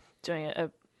of doing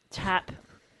a tap.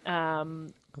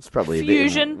 It's probably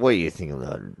fusion. A bit. What do you think of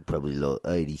that? Probably like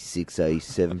 86,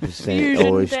 87%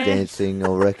 Irish dancing, I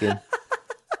reckon.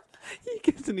 He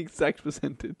gives an exact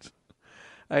percentage.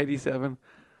 87.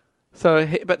 So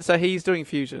he's doing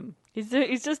fusion. He's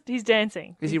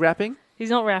dancing. Is he rapping? He's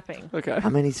not rapping. Okay. I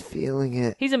mean, he's feeling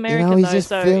it. He's American, he's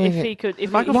though, so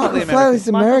Michael Flatley's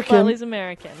American. Michael Flatley's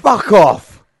American. Fuck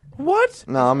off. What?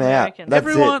 No, I'm American. out. That's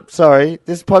Everyone... it. Sorry,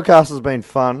 this podcast has been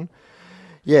fun.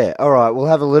 Yeah, all right, we'll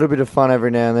have a little bit of fun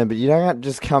every now and then, but you don't have to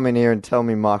just come in here and tell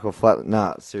me Michael Flatley.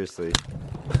 Nah, seriously.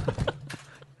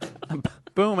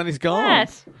 Boom, and he's gone.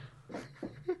 What?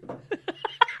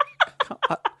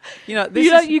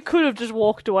 You could have just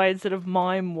walked away instead of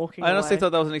mime walking away. I honestly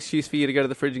thought that was an excuse for you to go to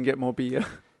the fridge and get more beer.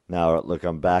 No, look,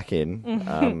 I'm back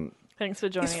in. Thanks for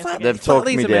joining us again. They've talked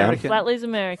me down. Flatley's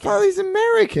American. Flatley's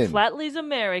American. Flatley's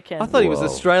American. I thought he was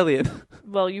Australian.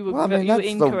 Well, you were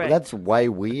incorrect. That's way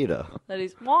weirder. That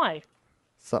is why.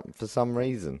 For some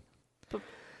reason.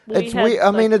 It's weird.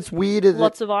 I mean, it's weird.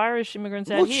 Lots of Irish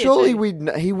immigrants out Well, here. surely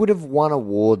too. he would have won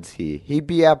awards here. He'd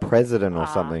be our president or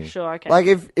something. Sure, okay. Like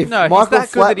if No, he's Michael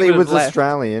that good that he Flatley would was have left.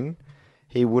 Australian,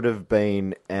 he would have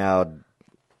been our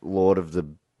Lord of the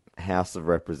House of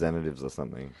Representatives or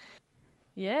something.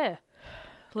 Yeah.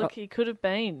 Look, he could have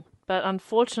been. But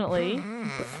unfortunately,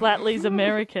 Flatley's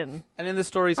American. And in the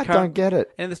stories, I don't get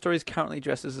it. And in the stories, currently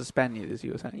dressed as a Spaniard, as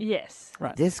you were saying. Yes.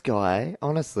 Right. This guy,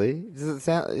 honestly, does it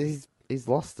sound he's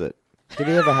lost it? Did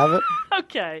he ever have it?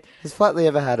 Okay. Has Flatley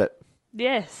ever had it?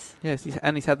 Yes. Yes, he's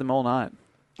had them all night.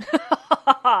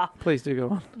 Please do go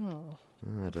on.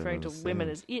 I don't Referring to understand. women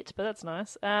as it, but that's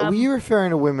nice. Were you referring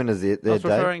to women as it I there, was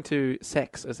Dave? referring to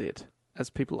sex as it, as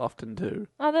people often do.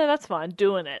 Oh, no, that's fine.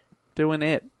 Doing it. Doing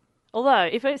it. Although,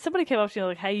 if somebody came up to you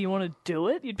like, hey, you want to do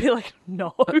it? You'd be like,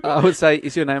 no. I would say,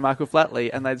 is your name Michael Flatley?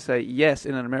 And they'd say, yes,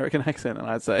 in an American accent. And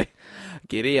I'd say,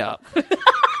 giddy up.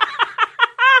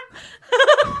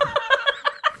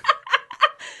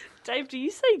 Dave, do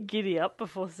you say giddy up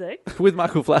before sex? With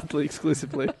Michael Flatley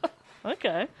exclusively.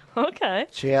 Okay.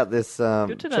 Check out this.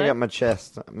 Good to Check know. out my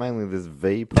chest. Mainly this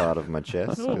V part of my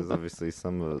chest, because obviously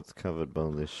some of it's covered by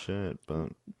this shirt, but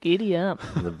Giddy up.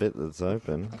 the bit that's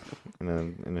open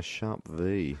in a sharp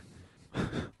V.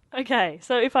 Okay,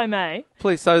 so if I may.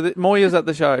 Please, so Moya's at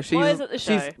the show. Moya's at the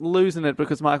show. She's losing it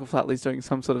because Michael Flatley's doing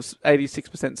some sort of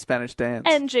 86% Spanish dance.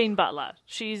 And Jean Butler.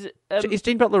 She's Is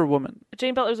Jean Butler a woman?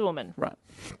 Jean Butler's a woman. Right.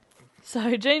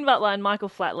 So Jean Butler and Michael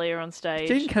Flatley are on stage.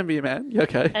 Jean can be a man. Yeah,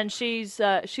 okay. And she's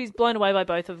blown away by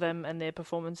both of them and their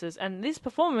performances. And this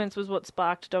performance was what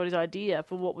sparked Doherty's idea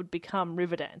for what would become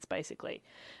Riverdance, basically.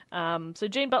 So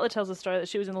Jean Butler tells the story that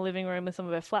she was in the living room with some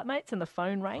of her flatmates and the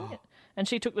phone rang. And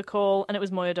she took the call, and it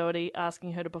was Moya Doherty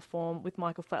asking her to perform with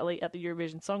Michael Flatley at the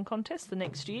Eurovision Song Contest the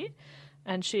next year.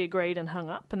 And she agreed and hung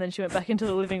up. And then she went back into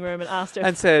the living room and asked her...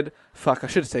 And said, fuck, I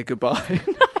should have said goodbye.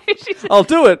 She said, I'll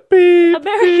do it. Beep,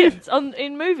 Americans,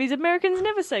 in movies, Americans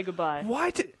never say goodbye. Why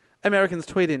did Americans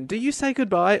tweet in? Do you say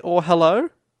goodbye or hello?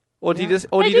 Or do you just...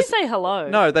 Or They do you do say hello.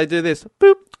 No, they do this.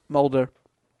 Boop. Mulder.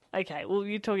 Okay, well,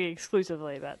 you're talking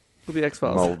exclusively about... With the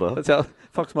X-Files. Mulder. That's how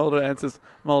Fox Mulder answers.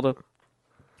 Mulder.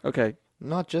 Okay.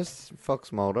 Not just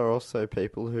Fox Mulder, also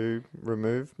people who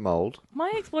remove mold.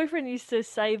 My ex-boyfriend used to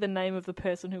say the name of the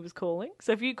person who was calling.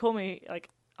 So if you call me, like,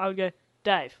 I would go,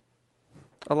 Dave.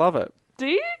 I love it. Do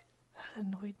you? That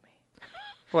annoyed me.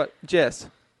 What? Jess.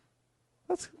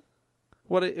 That's...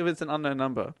 What if it's an unknown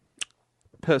number?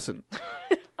 Person.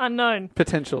 Unknown.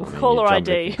 Potential. Caller You jumped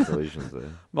to ID. conclusions there.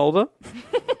 Mulder?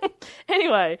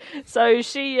 Anyway, so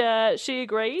she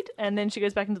agreed, and then she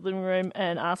goes back into the living room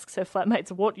and asks her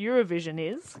flatmates what Eurovision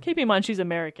is. Keep in mind she's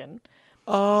American.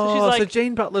 Oh, she's like- so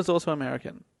Jean Butler's also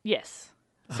American. Yes.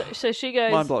 So she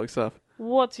goes, Mind-blowing stuff.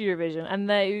 what's Eurovision? And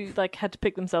they like had to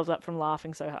pick themselves up from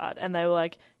laughing so hard. And they were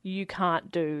like, you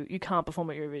can't perform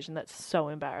at Eurovision. That's so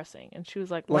embarrassing. And she was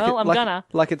like, well, I'm gonna.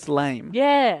 Like it's lame.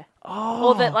 Yeah. Oh.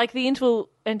 Or that like the interval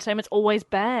entertainment's always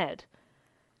bad.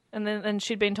 And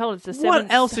she'd been told it's the seventh.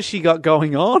 What else has she got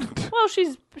going on? Well,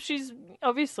 she's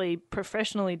obviously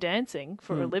professionally dancing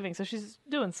for a living, so she's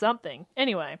doing something.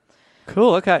 Anyway.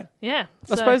 Cool, okay. Yeah.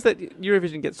 I suppose that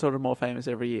Eurovision gets sort of more famous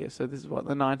every year. So this is what,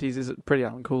 the 90s is pretty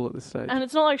uncool at this stage. And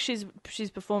it's not like she's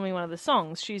performing one of the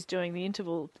songs. She's doing the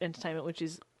interval entertainment, which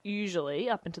is usually,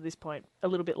 up until this point, a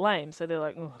little bit lame. So they're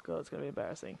like, oh, God, it's going to be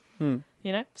embarrassing.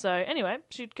 You know? So anyway,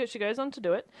 she goes on to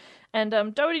do it. And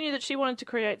Doherty knew that she wanted to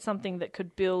create something that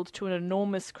could build to an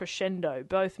enormous crescendo,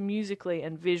 both musically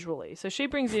and visually. So she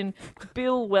brings in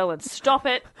Bill Wellens. Stop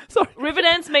it. Sorry.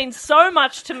 Riverdance means so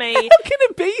much to me. How can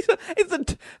it be?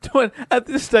 At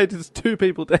this stage, it's two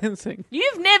people dancing.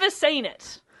 You've never seen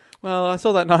it. Well, I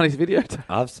saw that 90s video.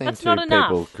 I've seen That's two not enough.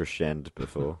 people crescendo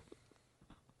before.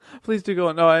 Please do go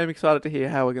on. No, I am excited to hear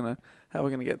how we're gonna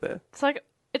get there. It's like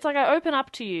I open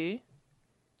up to you,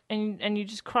 and you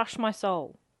just crush my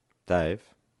soul. Dave?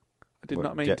 I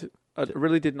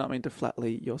really did not mean to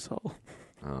flatly your soul.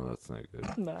 Oh, that's no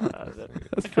good. No,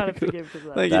 I kind of forgive because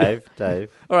of that. Thank you.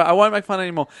 Dave. All right, I won't make fun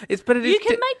anymore. You can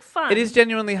make fun. It is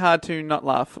genuinely hard to not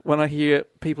laugh when I hear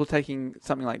people taking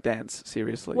something like dance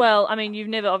seriously. Well, I mean, you've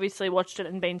never obviously watched it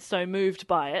and been so moved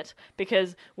by it,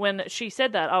 because when she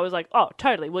said that, I was like, oh,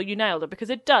 totally. Well, you nailed it,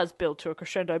 because it does build to a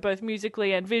crescendo, both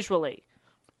musically and visually.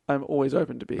 I'm always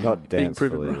open to Not being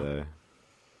proven dancefully, wrong. though.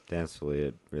 Dancefully,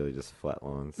 it really just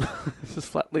flatlines. It's just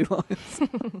flatly lines.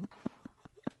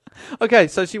 Okay,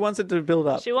 so she wants it to build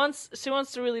up. She wants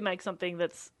to really make something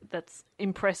that's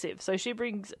impressive. So she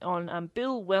brings on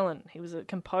Bill Wellen. He was a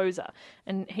composer,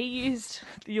 and he used,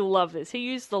 you'll love this, he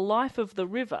used the life of the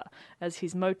river as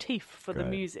his motif for the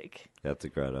Great. music. That's a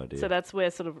great idea. So that's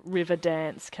where sort of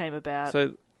Riverdance came about.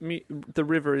 So the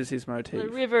river is his motif. The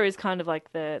river is kind of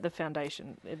like the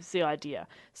foundation. It's the idea.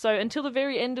 So until the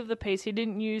very end of the piece, he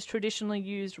didn't use traditionally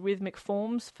used rhythmic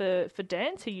forms for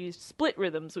dance. He used split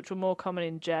rhythms, which were more common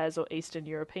in jazz or Eastern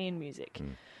European music.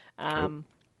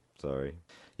 Sorry.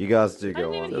 You guys do I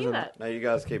go didn't on. even hear that. No, you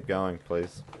guys keep going,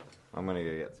 please. I'm going to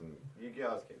go get some... You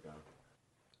guys keep going.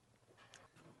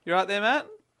 You right there, Matt?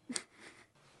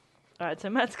 All right, so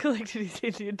Matt's collected his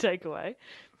Indian takeaway.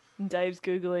 And Dave's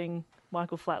Googling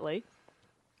Michael Flatley.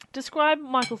 Describe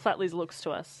Michael Flatley's looks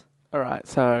to us. All right,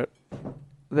 so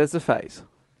there's the face.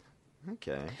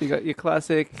 Okay. You got your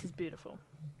classic. It's beautiful.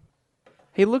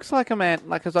 He looks like a man,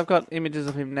 like, because I've got images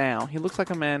of him now, he looks like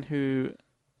a man who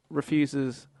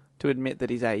refuses to admit that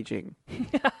he's aging.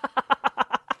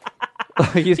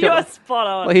 You're spot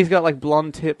on. Like, he's got like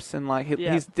blonde tips and like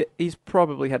Yeah. he's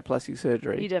probably had plastic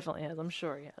surgery. He definitely has. I'm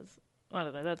sure he has. I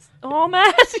don't know. That's... Oh,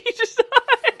 Matt, you just...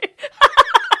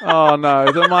 Oh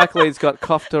no, the Mike Lee's got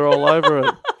kofta all over it.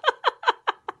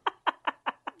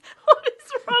 What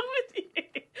is wrong with you?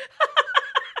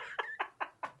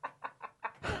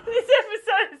 This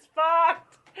episode is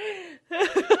fucked.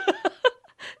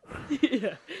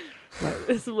 Yeah.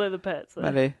 There's some leather pets. Though.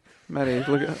 Matty,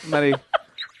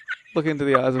 look into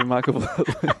the eyes of Michael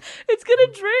Flatley. It's gonna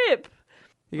drip.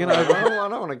 You're gonna I open...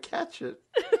 don't want to catch it.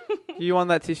 You want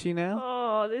that tissue now?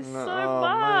 Oh, there's so Oh,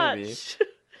 much. maybe.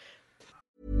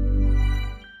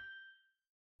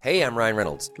 Hey, I'm Ryan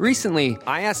Reynolds. Recently,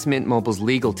 I asked Mint Mobile's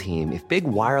legal team if big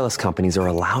wireless companies are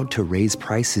allowed to raise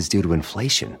prices due to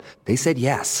inflation. They said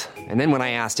yes. And then when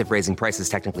I asked if raising prices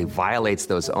technically violates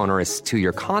those onerous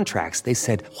two-year contracts, they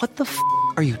said, "What the f***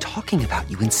 are you talking about,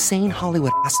 you insane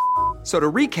Hollywood ass?" So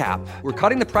to recap, we're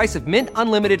cutting the price of Mint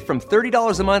Unlimited from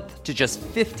 $30 a month to just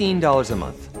 $15 a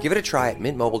month. Give it a try at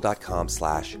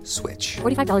mintmobile.com/switch.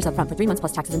 $45 up front for 3 months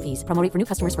plus taxes and fees. Promo rate for new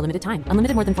customers for limited time.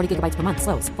 Unlimited more than 40 gigabytes per month.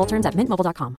 Slows full terms at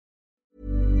mintmobile.com.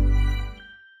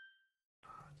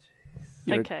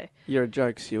 Okay. You're a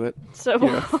joke, Stuart. So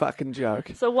You're a fucking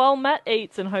joke. So while Matt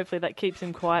eats, and hopefully that keeps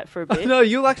him quiet for a bit. No,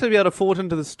 you'll actually be able to forward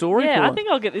into the story. Yeah, for I it. think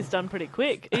I'll get this done pretty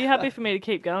quick. Are you happy for me to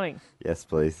keep going? Yes,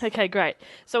 please. Okay, great.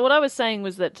 So what I was saying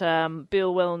was that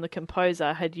Bill Whelan, the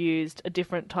composer, had used a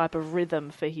different type of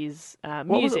rhythm for his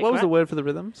music. What was right? the word for the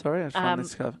rhythm? Sorry, I just find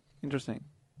this kind of interesting.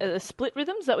 A split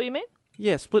rhythm? Is that what you mean?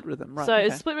 Yeah, split rhythm. Right. So okay.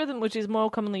 a split rhythm, which is more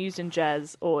commonly used in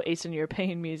jazz or Eastern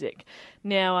European music.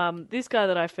 Now, this guy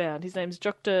that I found, his name's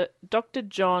Dr.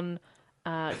 John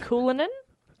Cullinan.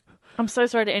 I'm so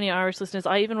sorry to any Irish listeners.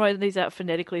 I even wrote these out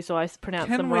phonetically, so I pronounced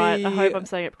Can them right. I we hope I'm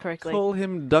saying it correctly. Call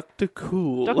him Dr.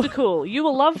 Cool. Dr. Cool. You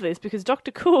will love this because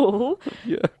Dr. Cool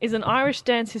is an Irish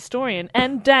dance historian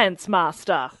and dance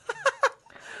master.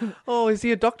 Oh, is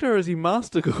he a doctor or is he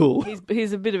Master Cool?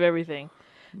 He's a bit of everything.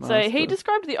 So he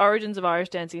described the origins of Irish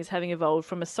dancing as having evolved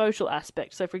from a social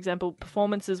aspect. So, for example,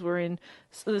 performances were in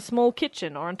the small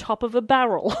kitchen or on top of a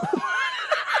barrel.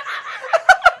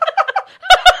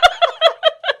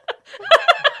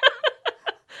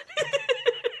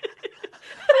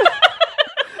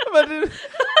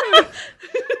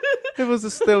 There was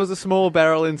a small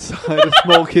barrel inside a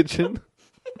small kitchen.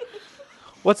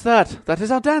 What's that? That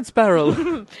is our dance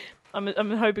barrel.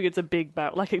 I'm hoping it's a big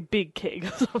barrel, like a big keg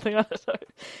or something. I don't know.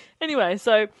 Anyway,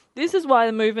 so this is why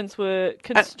the movements were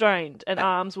constrained and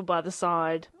arms were by the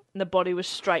side and the body was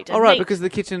straight and All right, neat. because the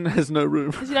kitchen has no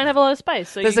room. Because you don't have a lot of space.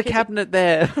 So There's you a cabinet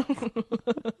there.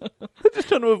 They're just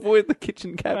trying to avoid the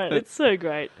kitchen Right, cabinet. it's so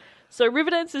great. So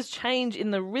Riverdance's change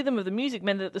in the rhythm of the music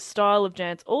meant that the style of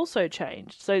dance also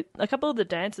changed. So a couple of the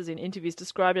dancers in interviews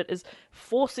described it as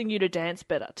forcing you to dance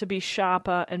better, to be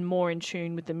sharper and more in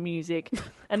tune with the music.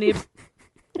 And the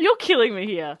You're killing me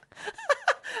here.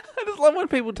 I just love when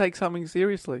people take something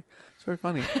seriously. It's very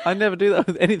funny. I never do that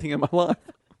with anything in my life.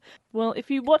 Well, if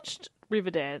you watched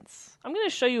Riverdance, I'm going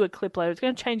to show you a clip later. It's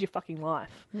going to change your fucking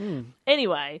life.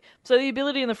 Anyway, so the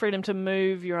ability and the freedom to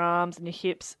move your arms and your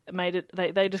hips made it.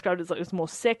 They described it as like it was more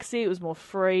sexy. It was more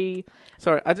free.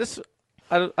 Sorry, I'll just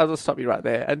stop you right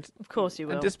there. And Of course you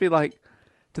will. And just be like,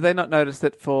 do they not notice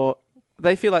that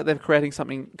they feel like they're creating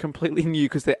something completely new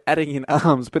because they're adding in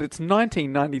arms, but it's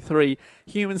 1993.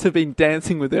 Humans have been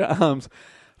dancing with their arms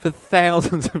for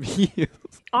thousands of years.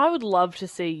 I would love to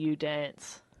see you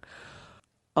dance.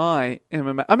 I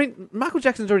mean, Michael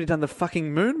Jackson's already done the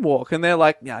fucking moonwalk, and they're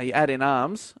like, yeah, you add in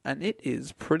arms, and it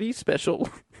is pretty special.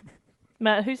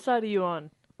 Matt, whose side are you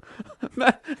on?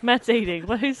 Matt's eating.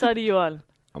 Well, whose side are you on?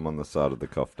 I'm on the side of the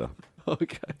kofta.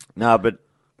 Okay. No, but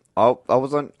I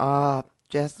was on...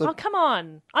 Jess, Oh, come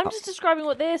on. I'm just describing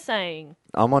what they're saying.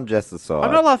 I'm on Jess's side.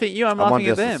 I'm not laughing at you, I'm on laughing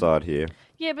at Jess's them. side here.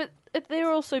 Yeah, but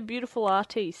they're also beautiful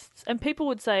artists, and people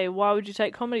would say, "Why would you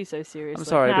take comedy so seriously?" I'm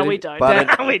sorry, no, but we if- don't.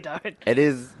 but No, we don't. It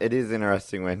is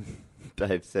interesting when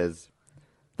Dave says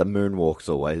the moonwalk's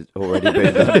already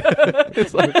been done.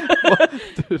 It's like,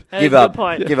 Give a up. good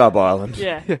point. Give up, Ireland.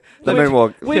 Yeah, The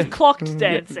moonwalk. We've clocked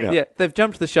dancing. yeah, they've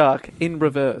jumped the shark in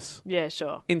reverse, Yeah,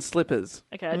 sure. in slippers.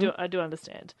 Okay, I do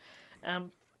understand.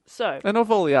 So And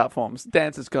of all the art forms,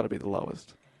 dance has got to be the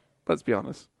lowest. Let's be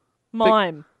honest.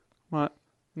 mime, Right?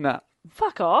 Nah.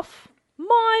 fuck off.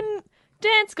 Mime,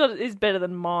 dance is better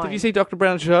than mime. Did you see Dr.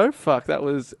 Brown's show? Fuck, that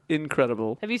was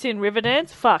incredible. Have you seen Riverdance?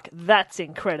 Fuck, that's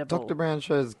incredible. Dr. Brown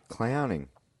shows clowning.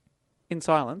 In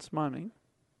silence, miming.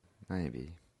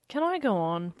 Maybe. Can I go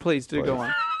on? Please do go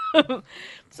on.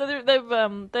 So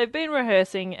they've been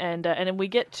rehearsing, and then we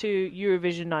get to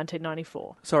Eurovision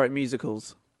 1994. Sorry,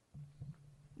 musicals.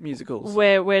 Musicals.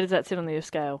 Where does that sit on the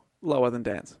scale? Lower than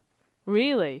dance.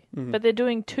 Really? But they're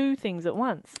doing two things at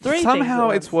once. Three Somehow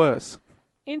things at it's once. worse.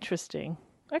 Interesting.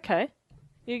 Okay.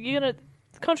 You're gonna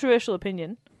controversial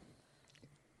opinion.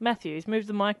 Matthews moves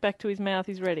the mic back to his mouth.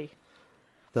 He's ready.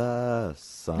 The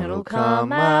sun It'll will come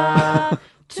come out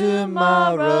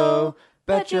tomorrow.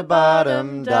 Bet your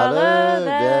bottom dollar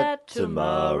that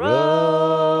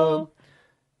tomorrow.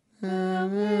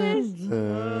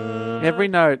 Every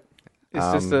note is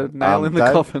just a nail in the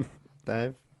Dave? coffin.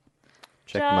 Dave?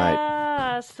 Checkmate.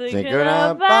 Just thinking Thinking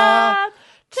about about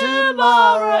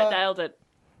tomorrow. Nailed it.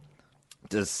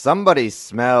 Does somebody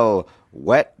smell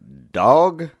wet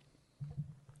dog?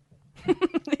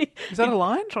 Is that a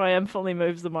line? Triumphantly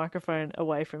moves the microphone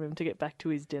away from him to get back to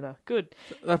his dinner. Good.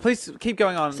 Please keep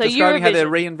going on. So describing how they're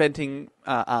Eurovision. reinventing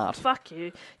art. Fuck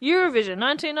you. Eurovision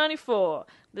 1994.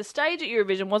 The stage at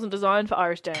Eurovision wasn't designed for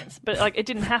Irish dance, but like it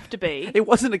didn't have to be. It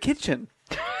wasn't a kitchen.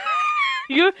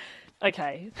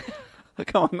 Okay.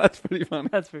 Come on, that's pretty funny.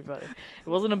 That's pretty funny. It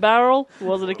wasn't a barrel. It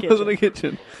wasn't a It kitchen. wasn't a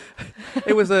kitchen.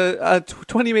 It was a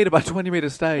 20 metre by 20 metre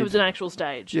stage. It was an actual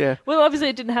stage. Yeah. Well, obviously,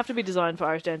 it didn't have to be designed for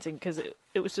Irish dancing because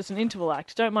it was just an interval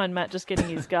act. Don't mind Matt just getting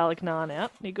his garlic naan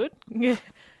out. You good? Yeah.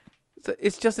 So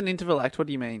it's just an interval act. What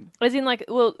do you mean? As in, like,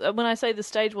 well, when I say the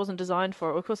stage wasn't designed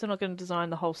for it, of course they're not going to design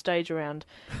the whole stage around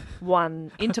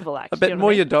one interval act. I Do bet you know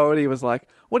what Moya Doherty was like,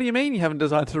 what do you mean you haven't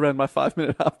designed it around my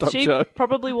 5-minute halftime She show?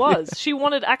 probably was. She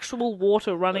wanted actual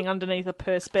water running underneath a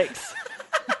perspex.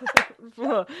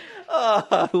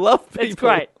 I love people. It's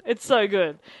great. It's so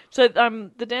good. So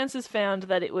the dancers found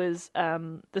that it was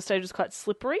the stage was quite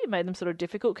slippery. It made them sort of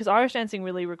difficult because Irish dancing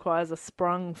really requires a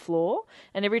sprung floor,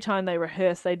 and every time they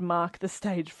rehearsed, they'd mark the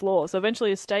stage floor. So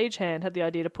eventually, a stagehand had the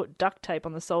idea to put duct tape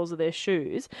on the soles of their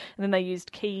shoes, and then they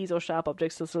used keys or sharp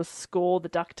objects to sort of score the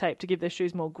duct tape to give their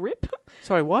shoes more grip.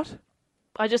 Sorry, what?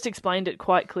 I just explained it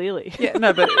quite clearly. Yeah,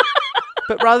 no, but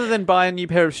but rather than buy a new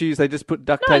pair of shoes, they just put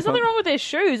duct No, tape there's nothing on. wrong with their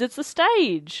shoes. It's the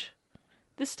stage.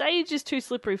 The stage is too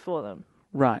slippery for them.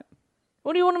 Right.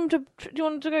 What do you want them to? Do you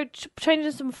want them to go change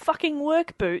into some fucking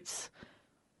work boots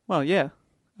Well, yeah.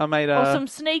 I made or some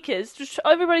sneakers? Just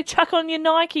everybody chuck on your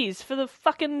Nikes for the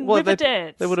fucking river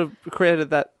dance. They would have created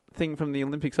that thing from the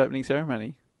Olympics opening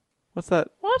ceremony. What's that?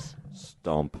 What?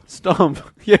 Stomp. Stomp.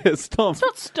 Yeah, Stomp. It's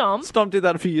not stomp. Stomp did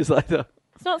that a few years later.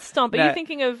 It's not stomp. Are No. you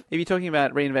thinking of? If you're talking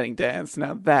about reinventing dance,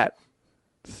 now that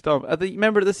Stomp.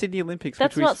 Remember at the Sydney Olympics?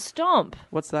 That's which not stomp.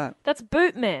 What's that? That's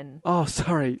bootmen. Oh,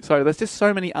 sorry. There's just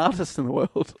so many artists in the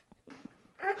world.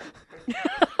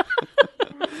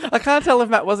 I can't tell if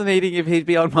Matt wasn't eating if he'd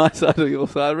be on my side or your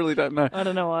side. I really don't know. I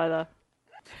don't know either.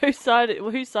 Whose side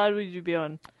would you be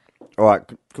on? All right,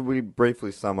 could we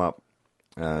briefly sum up,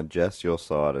 Jess, your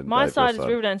side and My Dave, side your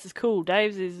is Riverdance is cool.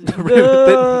 Dave's is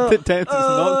The dance is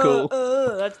not cool.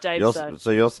 That's Dave's You're- side. So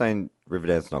you're saying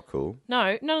Riverdance not cool? No.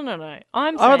 I'm.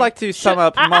 I would saying- like to sum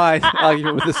up my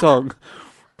argument with the song.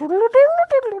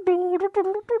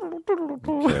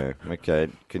 Okay.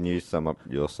 Can you sum up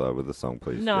your side with the song,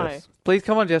 please? No. Jess? Please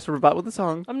come on, Jess, rebut with the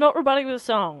song. I'm not rebutting with a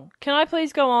song. Can I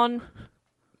please go on?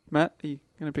 Matt, are you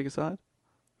going to pick a side?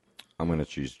 I'm going to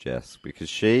choose Jess because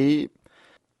she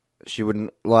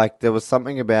wouldn't like. There was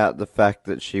something about the fact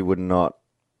that she would not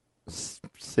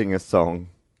sing a song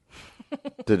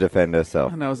to defend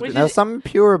herself. I know, it was a bit- There was something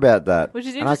pure about that, Which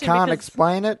is and I interesting can't because-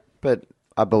 explain it, but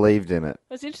I believed in it.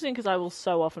 It's interesting because I will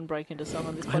so often break into song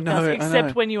on this podcast, I know.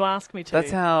 except when you ask me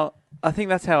to. I think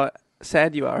that's how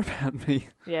sad you are about me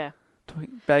Yeah.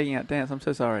 bagging out dance. I'm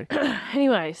so sorry.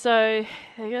 Anyway, so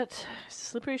they got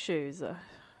slippery shoes.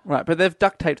 Right, but they've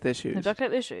duct taped their shoes. They duct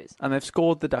tape their shoes. And they've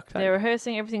scored the duct tape. They're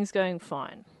rehearsing. Everything's going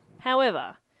fine.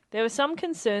 However, there were some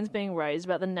concerns being raised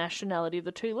about the nationality of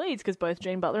the two leads because both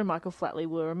Gene Butler and Michael Flatley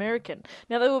were American.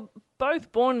 Now, they were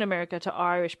both born in America to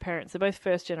Irish parents. They're both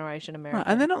first-generation American. Right,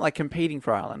 and they're not like competing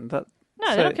for Ireland.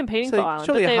 No, they're not competing for Ireland.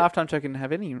 Surely but a they're- halftime show can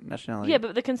have any nationality. Yeah,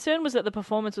 but the concern was that the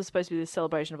performance was supposed to be this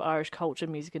celebration of Irish culture,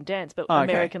 music, and dance, but Okay.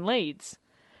 American leads,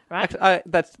 right?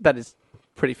 Actually, that is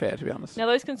pretty fair, to be honest. Now,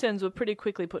 those concerns were pretty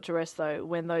quickly put to rest, though,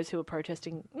 when those who were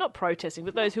not protesting,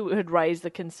 but those who had raised the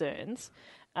concerns,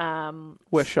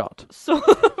 We're shot.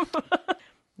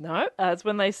 No, it's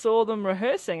when they saw them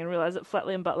rehearsing and realised that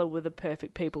Flatley and Butler were the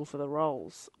perfect people for the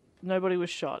roles. Nobody was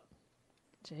shot.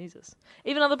 Jesus.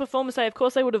 Even other performers say, of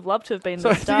course, they would have loved to have been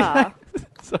the star.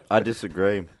 I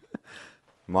disagree.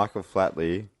 Michael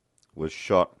Flatley was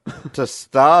shot to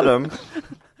stardom.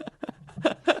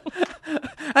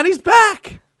 And he's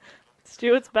back!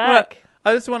 Stuart's back. Right.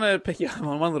 I just want to pick you up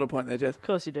on one little point there, Jess. Of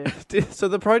course you do. So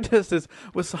the protesters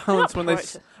were silenced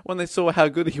when they saw how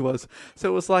good he was. So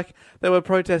it was like they were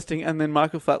protesting, and then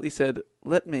Michael Flatley said,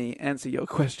 "Let me answer your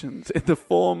questions in the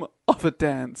form of a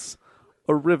dance,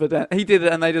 a river dance." He did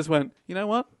it, and they just went, "You know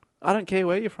what? I don't care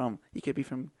where you're from. You could be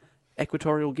from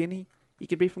Equatorial Guinea. You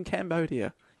could be from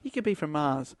Cambodia. You could be from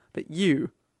Mars, but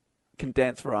you can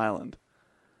dance for Ireland."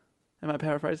 Am I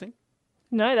paraphrasing?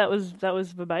 No, that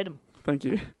was verbatim. Thank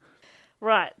you.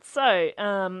 Right, so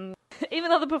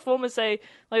even other performers say,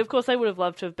 like, of course they would have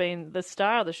loved to have been the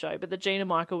star of the show, but that Gene and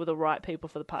Michael were the right people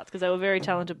for the parts because they were very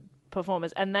talented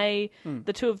performers, and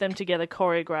the two of them together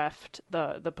choreographed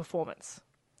the performance.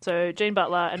 So Gene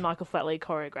Butler and Michael Flatley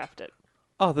choreographed it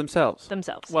Oh, themselves.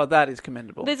 Well, that is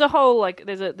commendable. there's a whole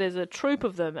there's a troupe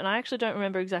of them, and I actually don't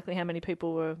remember exactly how many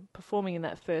people were performing in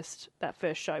that first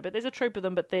show, but there's a troupe of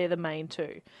them, but they're the main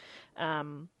two.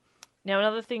 Now,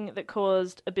 another thing that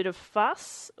caused a bit of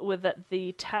fuss was that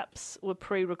the taps were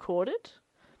pre-recorded.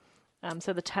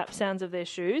 So the tap sounds of their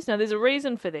shoes. Now, there's a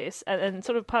reason for this, and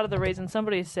sort of part of the reason,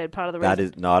 somebody has said part of the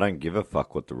reason... No, I don't give a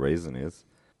fuck what the reason is.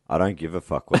 I don't give a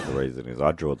fuck what the reason is.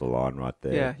 I draw the line right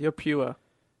there. Yeah, you're pure.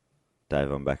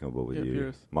 Dave, I'm back on board with You're you.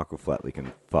 purist. Michael Flatley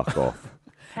can fuck off.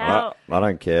 How... I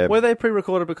don't care. Were they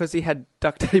pre-recorded because he had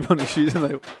duct tape on his shoes and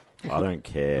they... I don't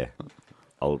care.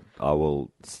 I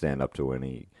will stand up to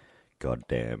any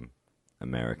goddamn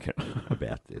American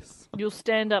about this. You'll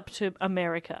stand up to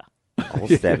America. I will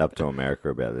stand up to America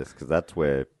about this because that's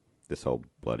where this whole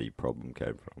bloody problem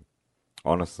came from.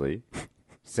 Honestly,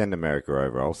 send America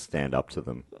over. I'll stand up to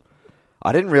them.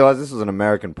 I didn't realize this was an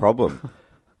American problem.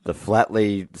 The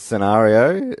Flatley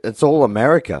scenario, it's all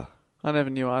America. I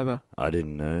never knew either. I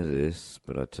didn't know this,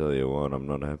 but I tell you what, I'm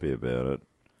not happy about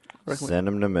it. Send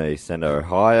them to me. Send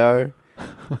Ohio.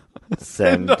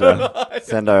 Send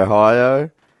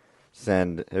Ohio.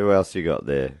 Send, who else you got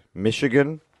there?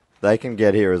 Michigan. They can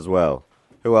get here as well.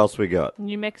 Who else we got?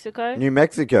 New Mexico. New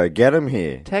Mexico. Get them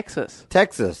here. Texas.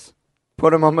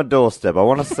 Put them on my doorstep. I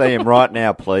want to see them right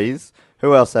now, please.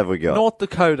 Who else have we got? North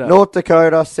Dakota. North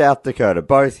Dakota, South Dakota.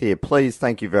 Both here. Please,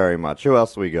 thank you very much. Who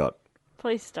else we got?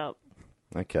 Please stop.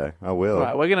 Okay, I will.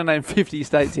 Right, we're going to name 50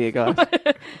 states here, guys.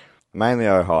 Mainly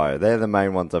Ohio. They're the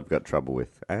main ones I've got trouble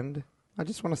with. And I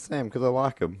just want to see them because I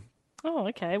like them. Oh,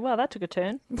 okay. Well, that took a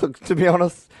turn. Look, to be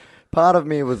honest, part of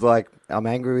me was like, I'm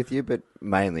angry with you, but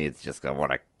mainly it's just I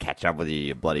want to catch up with you,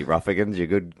 you bloody ruffigans. You're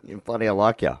good. Bloody, I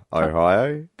like you.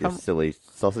 Ohio, you silly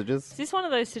sausages. Is this one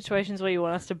of those situations where you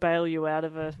want us to bail you out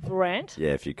of a rant? Yeah,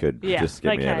 if you could. Yeah, just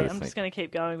get me out of this I'm thing. just going to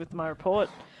keep going with my report.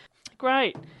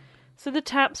 Great. So the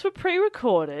taps were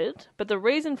pre-recorded, but the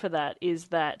reason for that is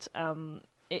that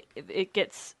it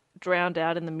gets drowned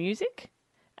out in the music,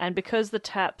 and because the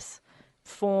taps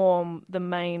form the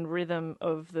main rhythm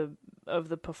of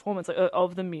the performance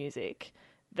of the music,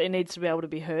 it needs to be able to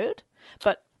be heard.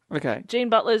 But Okay. Jean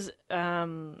Butler's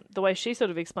the way she sort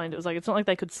of explained it was like it's not like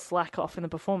they could slack off in the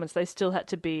performance. They still had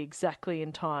to be exactly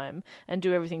in time and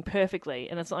do everything perfectly,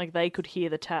 and it's not like they could hear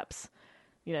the taps,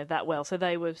 that well. So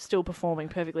they were still performing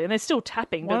perfectly, and they're still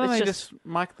tapping. Why but don't it's they just just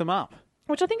mic them up?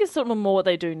 which I think is sort of more what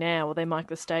they do now, or they mic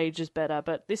the stages better.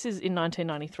 But this is in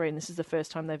 1993, and this is the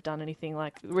first time they've done anything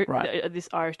like this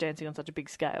Irish dancing on such a big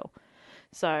scale.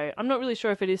 So I'm not really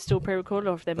sure if it is still pre-recorded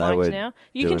or if they're They were mic'd now.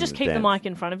 You can doing just the keep the dance. mic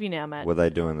in front of you now, Matt. Were they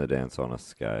doing the dance on a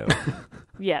scale?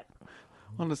 Yeah.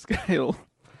 On a scale.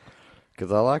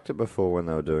 Because I liked it before when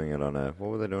they were doing it on a... What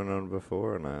were they doing on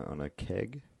before? On a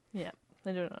keg? Yeah.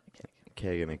 They're doing it on a cake.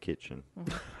 Keg in a kitchen.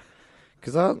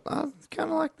 Because I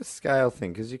kind of like the scale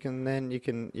thing, because you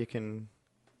can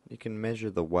measure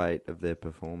the weight of their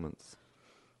performance.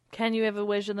 Can you ever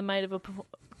measure the weight of a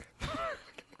performance?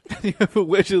 Can you ever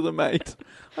measure the mate?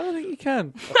 I don't think you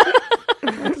can.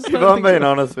 If I'm being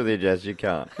honest with you, Jess, you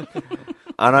can't.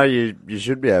 I know you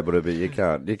should be able to, but you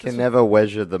can't. You can never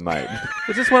measure the mate.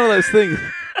 It's just one of those things.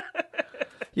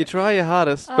 You try your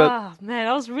hardest, but... Ah, man,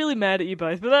 I was really mad at you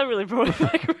both, but that really brought it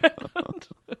back around.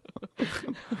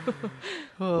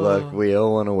 Look, we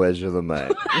all want to wedge with a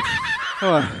mate.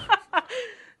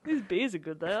 These beers are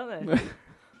good, though, aren't they?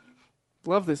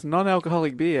 Love this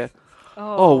non-alcoholic beer.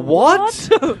 Oh, what?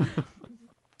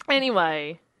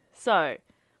 Anyway, so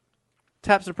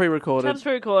Taps are pre-recorded. Taps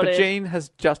pre-recorded. But Gene has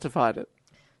justified it.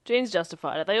 Gene's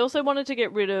justified it. They also wanted to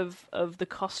get rid of the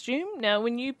costume. Now,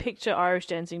 when you picture Irish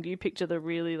dancing, do you picture the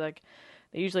really, they're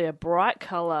usually a bright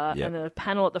colour and then a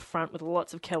panel at the front with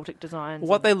lots of Celtic designs?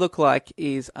 What they look like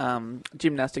is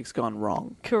gymnastics gone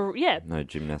wrong. Yeah. No,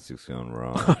 gymnastics gone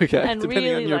wrong. Okay, And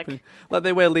depending really, on your opinion. Like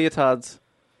they wear leotards,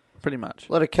 pretty much.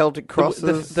 A lot of Celtic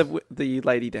crosses. The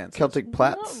lady dancers. Celtic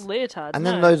plaits. Not leotards, And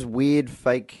then those weird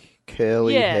fake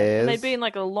curly hairs. and they'd be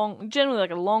in generally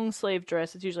like a long sleeve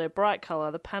dress. It's usually a bright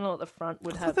colour. The panel at the front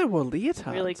would I thought have they were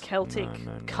leotards. really Celtic,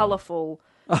 No. colourful.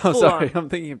 Oh, sorry, on. I'm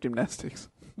thinking of gymnastics.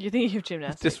 You're thinking of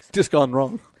gymnastics. Just gone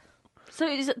wrong. So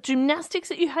is it gymnastics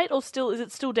that you hate, or is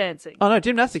it still dancing? Oh no,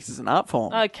 gymnastics is an art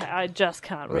form. Okay, I just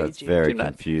can't Well, read that's you. very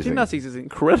confusing. Gymnastics is I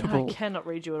incredible. cannot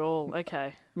read you at all.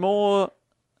 Okay. More,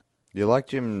 You like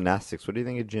gymnastics. What do you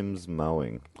think of Jim's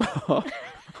mowing?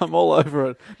 I'm all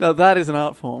over it. Now that is an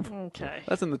art form. Okay.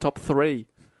 That's in the top 3.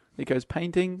 It goes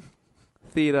painting,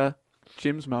 theatre,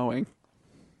 gym's mowing.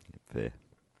 Fair.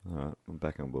 All right, I'm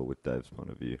back on board with Dave's point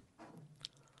of view.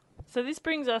 So this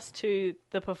brings us to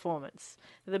the performance,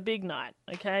 the big night.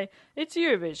 Okay, it's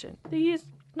Eurovision. The year's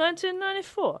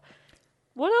 1994.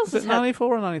 What else Is is it happening?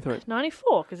 94 or 93?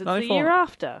 94, because it's 94. the year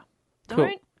after. Cool.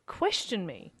 Don't question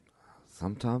me.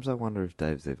 Sometimes I wonder if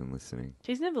Dave's even listening.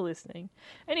 She's never listening.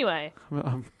 Anyway,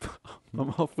 I'm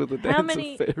off with the dance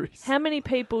of fairies. how many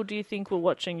people do you think were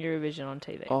watching Eurovision on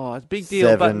TV? Oh, it's a big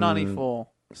deal, but 94.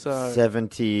 So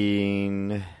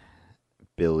 17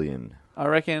 billion. I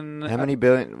reckon How many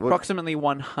billion? approximately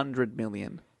 100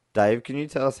 million. Dave, can you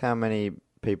tell us how many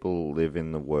people live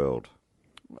in the world?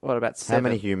 What about 7? How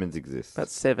many humans exist? About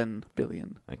 7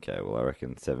 billion. Okay, well, I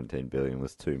reckon 17 billion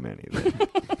was too many then.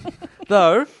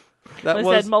 Though, that Unless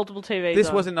was... they had multiple TVs This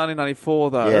on. was in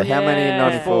 1994, though. Yeah, how many in Yeah.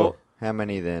 94? How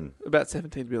many then? About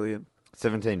 17 billion.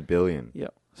 17 billion. Yeah.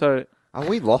 So, Oh,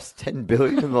 we lost 10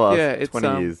 billion in the last Yeah, it's,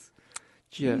 20 years.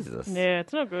 yeah. Jesus. Yeah,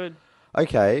 it's not good.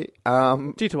 Okay,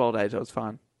 Due to old age, I was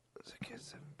fine.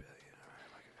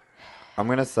 I'm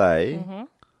going to say Mm-hmm.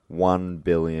 1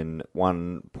 billion,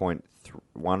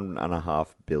 1.5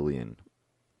 billion.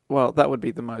 Well, that would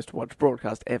be the most watched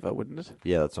broadcast ever, wouldn't it?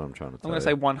 Yeah, that's what I'm trying to I'm tell going to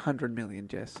you. say 100 million,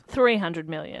 Jess. 300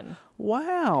 million.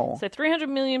 Wow. So 300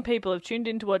 million people have tuned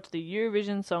in to watch the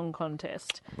Eurovision Song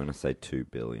Contest. I'm going to say 2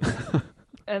 billion.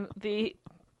 And the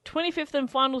 25th and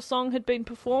final song had been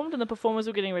performed, and the performers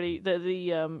were getting ready,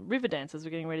 the river dancers were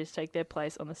getting ready to take their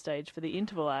place on the stage for the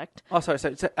interval act. Oh, sorry.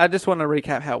 So I just want to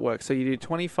recap how it works. So you do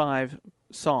 25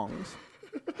 songs.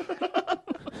 I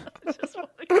just want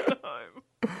to go home.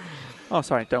 Oh,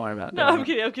 sorry. Don't worry about it. No, Don't I'm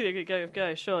worry. kidding.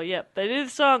 Go. Sure, yep. They do the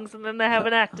songs, and then they have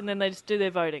an act, and then they just do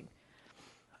their voting.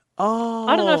 Oh.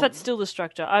 I don't know if that's still the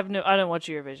structure. I don't watch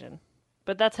Eurovision,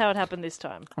 but that's how it happened this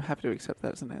time. I'm happy to accept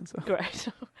that as an answer. Great.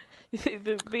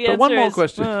 the But one answer more is,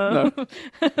 question. No.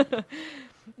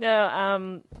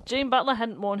 No, Jean Butler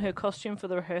hadn't worn her costume for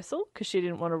the rehearsal because she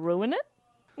didn't want to ruin it.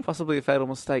 Possibly a fatal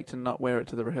mistake to not wear it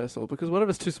to the rehearsal because what if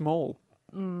it's too small?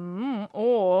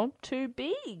 Or too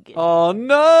big. Oh,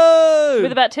 no!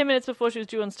 With about 10 minutes before she was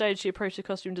due on stage, she approached the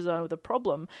costume designer with a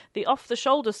problem. The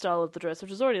off-the-shoulder style of the dress, which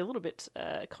was already a little bit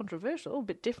controversial, a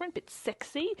bit different, a bit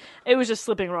sexy, it was just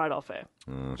slipping right off her.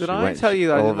 Did I tell you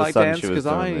that I all didn't of a like sudden dance? she was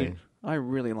Because telling me. I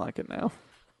really like it now.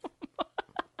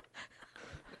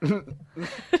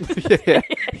 yeah.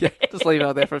 Just leave it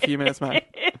out there for a few minutes, mate.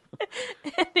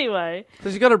 Anyway, So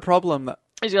she's got a problem.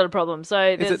 she's got a problem.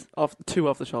 So Is it too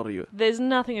off the shoulder? there's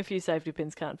nothing a few safety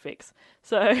pins can't fix.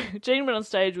 So Jean went on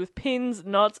stage with pins,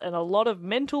 knots, and a lot of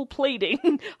mental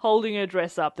pleading, holding her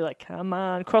dress up. They're like, come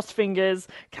on, cross fingers,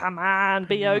 come on,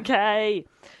 be okay.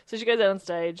 So she goes out on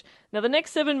stage. Now, the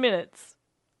next 7 minutes,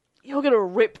 you're going to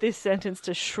rip this sentence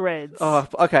to shreds. Oh,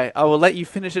 okay. I will let you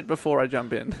finish it before I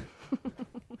jump in.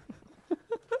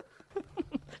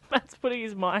 Matt's putting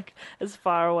his mic as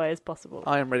far away as possible.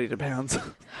 I am ready to pounce.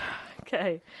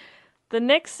 Okay. The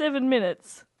next 7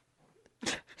 minutes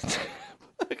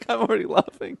I'm already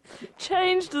laughing.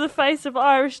 changed the face of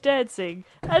Irish dancing,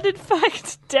 and in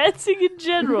fact, dancing in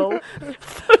general,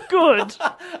 for good.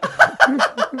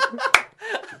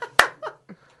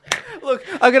 Look,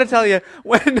 I'm going to tell you,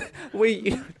 when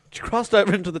we crossed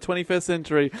over into the 21st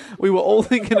century, we were all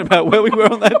thinking about where we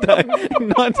were on that day in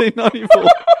 1994.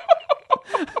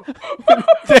 When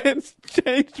dance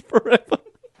changed forever.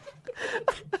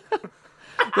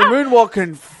 The moonwalk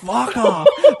can fuck off.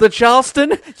 The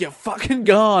Charleston, you're fucking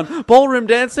gone. Ballroom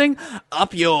dancing,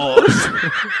 up yours.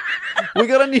 We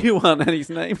got a new one, and his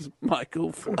name's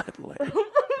Michael Flatley.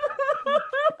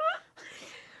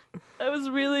 It was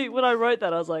really, when I wrote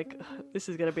that, I was like, this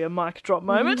is going to be a mic drop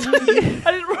moment. I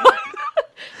didn't write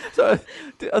So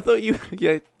I thought you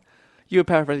were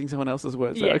paraphrasing someone else's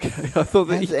words. So, Yes. okay. I thought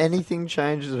that Has anything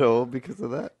changed at all because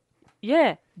of that?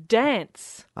 Yeah,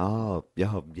 dance, Oh,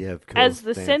 yeah, of course. as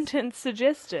the dance. sentence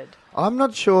suggested. I'm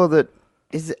not sure that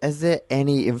is there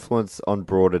any influence on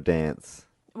broader dance?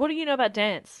 What do you know about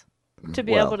dance? To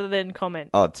be Well- able to then comment.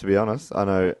 Oh, to be honest, I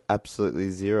know absolutely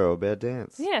zero about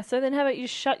dance. Yeah, so then how about you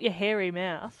shut your hairy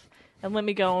mouth and let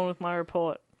me go on with my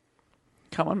report.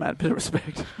 Come on, Matt, bit of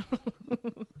respect.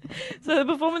 So the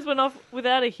performance went off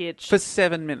without a hitch. For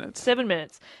 7 minutes. 7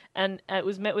 minutes. And it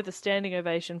was met with a standing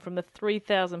ovation from the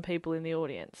 3,000 people in the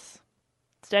audience.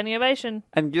 Standing ovation.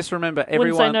 And just remember,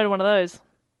 Wouldn't say no to one of those.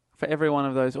 for every one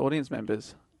of those audience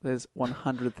members, there's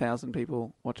 100,000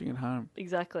 people watching at home.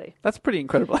 Exactly. That's pretty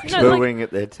incredible, actually. No, like- Booing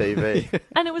at their TV.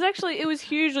 And it was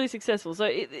hugely successful. So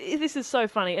this is so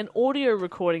funny. An audio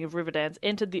recording of Riverdance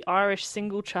entered the Irish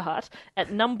single chart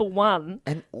at number 1.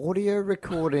 An audio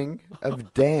recording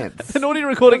of dance. An audio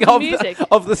recording Of of music.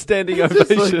 of the standing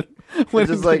Just ovation. It's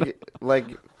just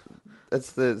like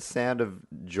it's the sound of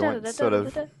joints, sort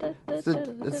of.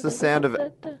 It's the sound of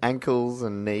ankles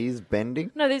and knees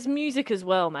bending. No, there's music as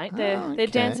well, mate. They're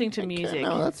dancing to music.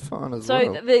 No, that's fine as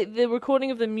So well. the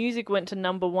recording of the music went to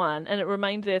number 1, and it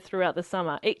remained there throughout the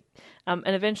summer. It and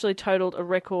eventually totaled a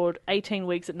record 18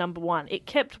 weeks at number 1. It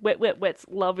kept Wet Wet Wet's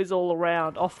 "Love Is All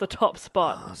Around" off the top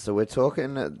spot. So we're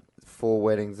talking 4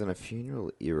 weddings and a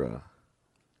funeral era.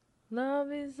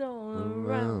 Love is all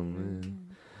around.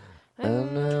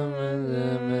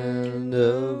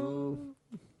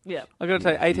 Yeah, I've got to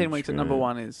tell you, 18 weeks at number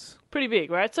 1 is... pretty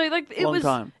big, right? So like it Long was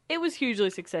time. it was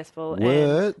hugely successful.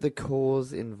 Were the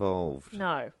cause involved? And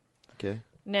no. Okay.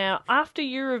 Now, after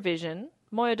Eurovision,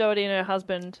 Moya Doherty and her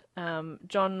husband,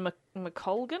 John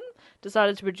McColgan,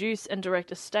 decided to produce and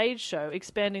direct a stage show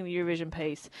expanding the Eurovision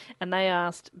piece, and they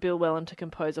asked Bill Whelan to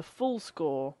compose a full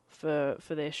score for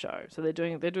their show. So they're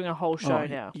doing a whole show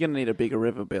now. You're going to need a bigger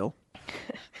river, Bill.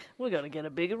 We're going to get a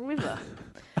bigger river.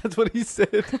 That's what he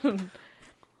said.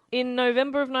 In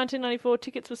November of 1994,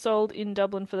 tickets were sold in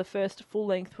Dublin for the first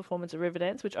full-length performance of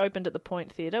Riverdance, which opened at the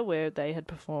Point Theatre, where they had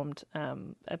performed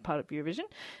as part of Eurovision.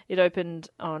 It opened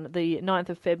on the 9th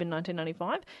of Feb in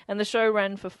 1995, and the show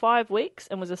ran for 5 weeks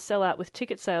and was a sellout with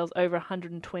ticket sales over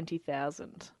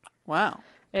 120,000. Wow.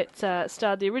 It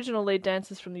starred the original lead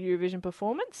dancers from the Eurovision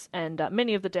performance, and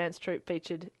many of the dance troupe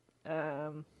featured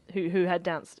who had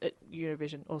danced at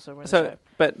Eurovision also were in the show.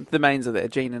 But the mains are there,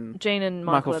 Jean and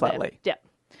Michael are there. Flatley. Yeah.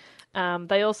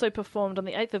 They also performed on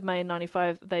the 8th of May in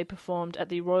 95. They performed at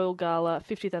the Royal Gala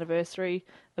 50th anniversary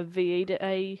of VE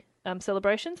Day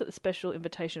celebrations at the special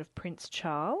invitation of Prince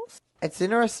Charles. It's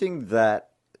interesting that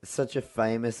such a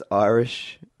famous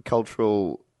Irish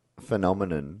cultural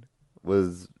phenomenon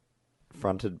was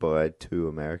fronted by 2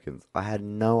 Americans. I had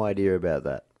no idea about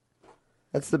that.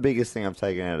 That's the biggest thing I've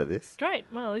taken out of this. Great.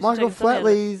 Well, at least Michael you've taken something out of it.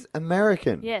 Flatley's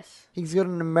American. Yes. He's got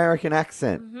an American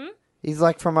accent. Mm-hmm. He's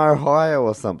like from Ohio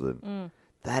or something. Mm.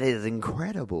 That is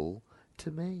incredible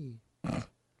to me.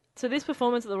 So this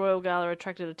performance at the Royal Gala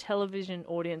attracted a television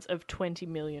audience of 20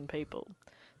 million people.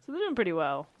 So they're doing pretty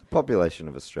well. Population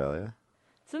of Australia.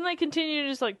 So then they continue to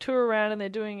just like tour around, and they're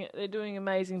doing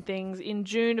amazing things. In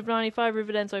June of 95,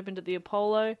 Riverdance opened at the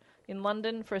Apollo in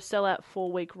London for a sellout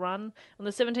 4-week run. On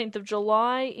the 17th of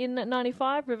July in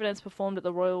 95, Riverdance performed at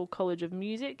the Royal College of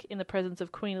Music in the presence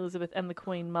of Queen Elizabeth and the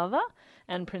Queen Mother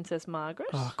and Princess Margaret.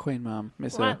 Oh, Queen Mum.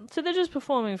 Miss her. Right. So they're just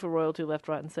performing for royalty left,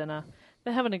 right and centre.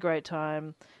 They're having a great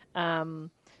time.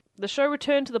 The show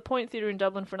returned to the Point Theatre in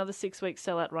Dublin for another 6-week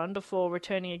sellout run before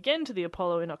returning again to the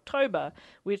Apollo in October,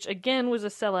 which again was a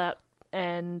sellout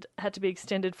and had to be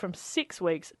extended from 6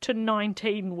 weeks to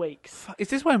 19 weeks. Is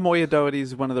this why Moya Doherty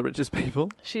is one of the richest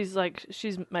people? She's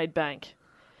made bank.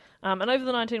 And over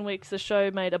the 19 weeks, the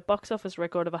show made a box office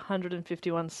record of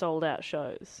 151 sold-out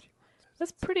shows.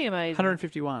 That's pretty amazing.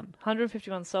 151.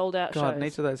 151 sold-out shows. God, and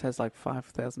each of those has like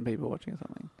 5,000 people watching or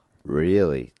something.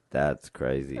 Really? That's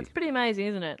crazy. That's pretty amazing,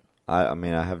 isn't it? I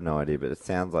mean, I have no idea, but it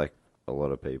sounds like a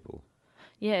lot of people.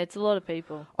 Yeah, it's a lot of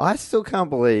people. I still can't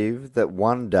believe that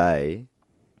one day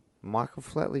Michael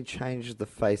Flatley changed the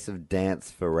face of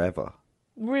dance forever.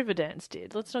 Riverdance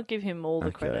did. Let's not give him all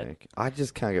the credit. I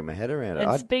just can't get my head around it.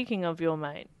 And speaking of your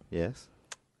mate, Yes?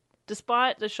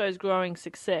 despite the show's growing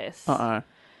success,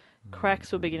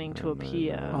 cracks were beginning to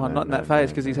appear. Not in that phase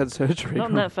because he's had surgery.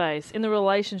 Not in that phase. In the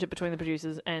relationship between the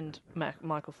producers and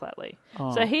Michael Flatley.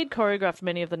 So he'd choreographed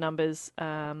many of the numbers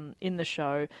in the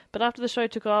show, but after the show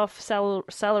took off,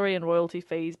 salary and royalty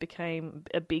fees became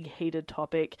a big heated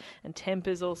topic, and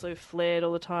tempers also flared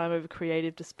all the time over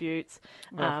creative disputes.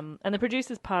 And the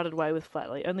producers parted way with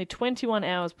Flatley only 21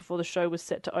 hours before the show was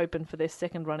set to open for their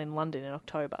second run in London in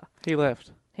October. He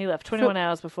left. 21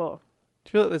 hours before. Do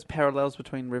you feel like there's parallels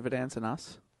between Riverdance and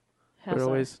us? How We're so?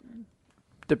 always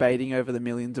debating over the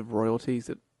millions of royalties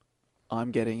that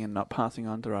I'm getting and not passing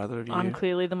on to either of you. I'm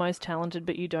clearly the most talented,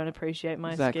 but you don't appreciate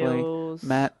my skills.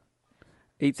 Matt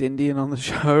eats Indian on the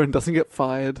show and doesn't get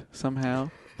fired somehow.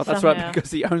 Oh, that's Somehow. right,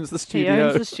 because he owns the studio. He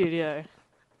owns the studio.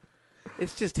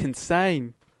 It's just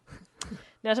insane.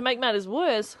 Now, to make matters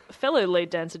worse, fellow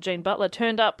lead dancer Jean Butler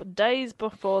turned up days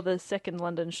before the second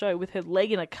London show with her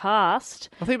leg in a cast.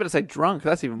 I think you better say drunk.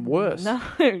 That's even worse. No,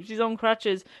 she's on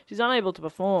crutches. She's unable to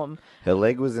perform. Her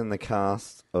leg was in the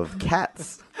cast of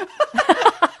Cats.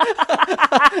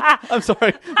 I'm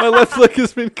sorry. My left leg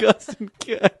has been cast in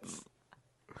Cats.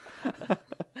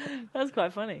 That's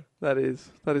quite funny. That is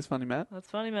funny, Matt. That's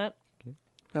funny, Matt.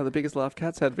 The biggest laugh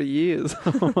Cats had for years.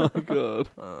 Oh, my God.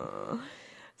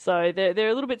 So they're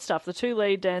a little bit stuffed. The two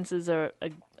lead dancers are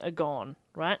gone,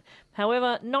 right?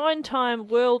 However, 9-time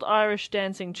World Irish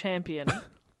Dancing Champion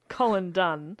Colin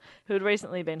Dunn, who had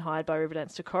recently been hired by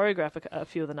Riverdance to choreograph a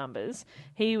few of the numbers,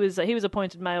 he was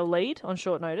appointed male lead on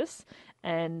short notice,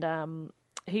 and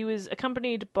he was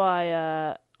accompanied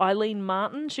by Eileen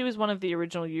Martin. She was one of the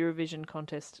original Eurovision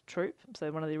contest troupe,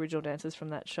 so one of the original dancers from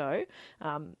that show.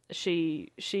 She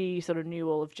sort of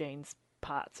knew all of Jean's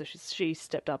part, so she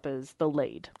stepped up as the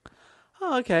lead.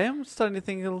 Oh, okay. I'm starting to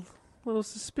think a little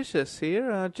suspicious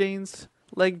here. Jean's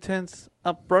leg turns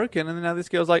up broken, and then now this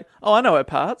girl's like, oh, I know her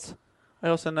parts. I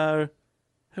also know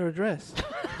her address.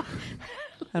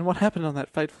 And what happened on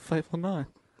that fateful night.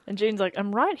 And Jean's like,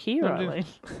 I'm right here, Eileen.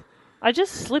 I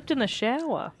just slipped in the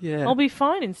shower. Yeah. I'll be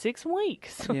fine in 6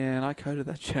 weeks. Yeah, and I coated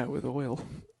that shower with oil.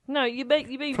 No, you be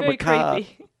From very a car.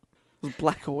 creepy. It was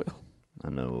black oil. I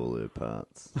know all her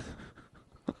parts.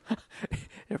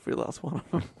 Every last one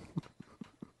of them.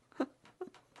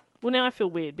 Well, now I feel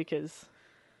weird because,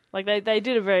 like, they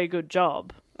did a very good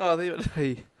job. Oh, they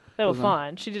were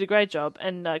fine. She did a great job,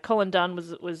 and Colin Dunn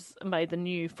was made the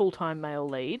new full-time male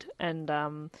lead, and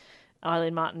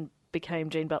Eileen Martin became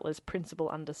Jean Butler's principal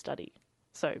understudy.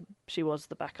 So she was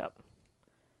the backup.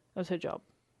 That was her job.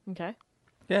 Okay,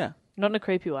 Yeah. not in a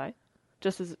creepy way,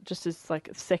 just as like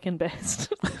second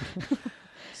best.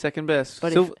 Second best.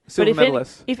 But Silver if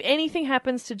medalist. if anything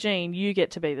happens to Jean, you get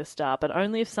to be the star, but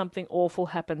only if something awful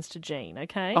happens to Jean,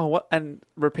 okay? Oh, what? And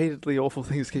repeatedly awful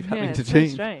things keep happening yeah, to it's very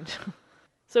Jean. strange.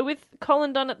 So with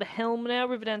Colin Dunn at the helm now,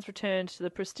 Riverdance returned to the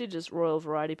prestigious Royal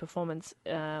Variety performance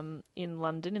in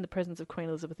London in the presence of Queen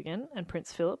Elizabeth again and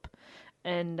Prince Philip.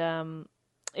 And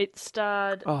it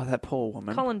starred Oh, that poor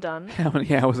woman. Colin Dunn. How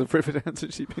many hours of Riverdance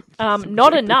has she been?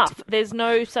 Not enough. There's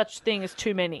no such thing as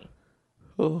too many.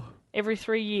 Oh. Every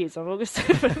 3 years on August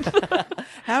 7th.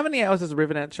 How many hours does a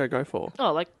Riverdance show go for?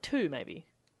 Oh, like 2 maybe.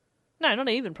 No, not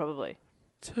even probably.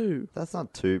 2. That's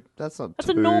not too. That's a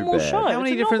too normal bad. show. How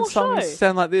many It's a different normal songs show.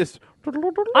 sound like this? I'm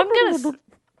gonna.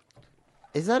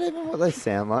 Is that even what they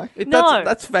sound like? No.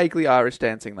 That's vaguely Irish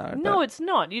dancing, though. No, but- it's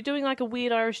not. You're doing like a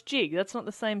weird Irish jig. That's not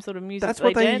the same sort of music That's they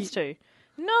what they- dance to.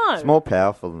 No. It's more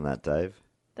powerful than that, Dave.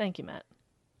 Thank you, Matt.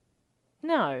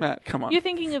 No. Matt, come on. You're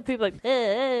thinking of people like,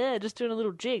 just doing a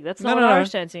little jig. That's No, not no, what no. Irish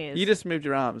dancing is. You just moved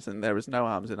your arms, and there is no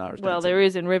arms in Irish dancing. Well, there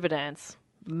is in Riverdance,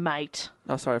 mate.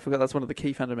 Oh, sorry, I forgot that's one of the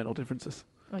key fundamental differences.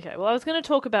 Okay, well, I was going to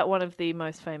talk about one of the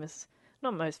most famous,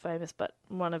 not most famous, but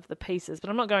one of the pieces, but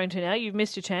I'm not going to now. You've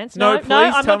missed your chance. No, I'm please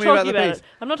not tell me talking about the piece. it.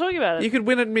 I'm not talking about it. You could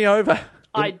win me over.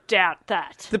 I doubt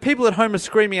that. The people at home are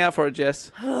screaming out for it,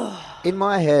 Jess. In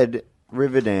my head,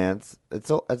 Riverdance,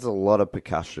 it's a lot of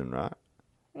percussion, right?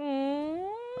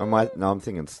 I'm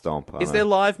thinking stomp. Is there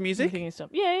live I'm music? thinking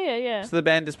stuff. Yeah. So the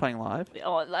band is playing live?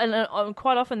 Oh, and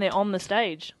quite often they're on the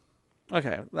stage.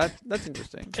 Okay, that's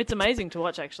interesting. It's amazing to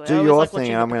watch, actually. I Do always your like thing,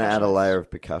 watching and the I'm going to add a percussionists. layer of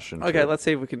percussion. to Okay, it. let's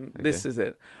see if we can... This is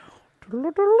it.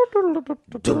 You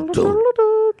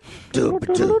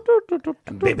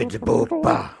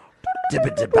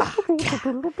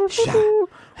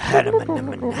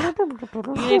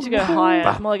need to go higher.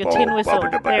 It's more like a tin whistle.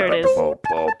 There it is.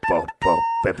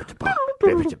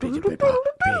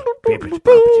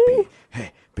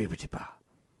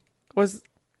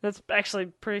 That's actually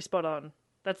pretty spot on.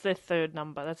 That's their third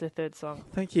number. That's their third song.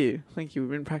 Thank you. We've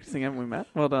been practicing, haven't we, Matt?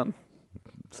 Well done.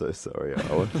 So sorry,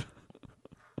 Owen.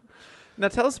 Now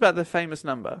tell us about the famous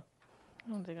number.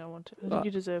 don't think I want to. I think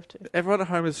you deserve to. Everyone at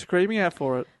home is screaming out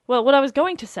for it. Well, what I was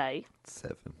going to say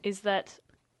 7. is that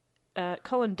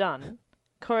Colin Dunn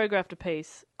choreographed a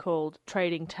piece called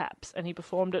Trading Taps, and he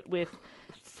performed it with...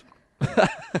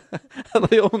 Are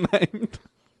they all named?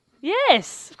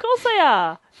 Yes, of course they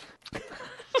are.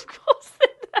 Of course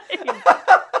they're named.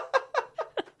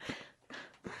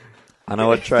 I know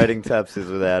what trading taps is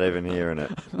without even hearing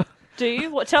it. Do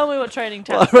you? Tell me what Trading I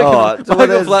Taps reckon Oh, Michael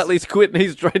there's- Flatley's quit and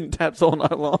he's trading taps all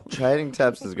night long. Trading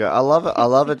taps is great. I love it. I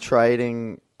love a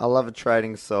trading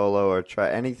solo or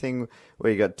anything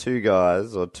where you got two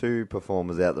guys or two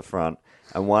performers out the front,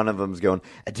 and one of them's going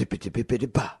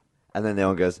a-dip-a-dip-a-dip-a-ba, and then the other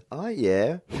one goes, oh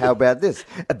yeah, how about this?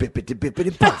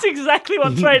 A-bip-a-dip-a-dip-a-ba. That's exactly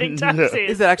what Trading Taps is.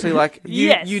 Is it actually like you,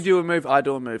 Yes. you do a move, I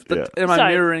do a move? Yeah. Am I So,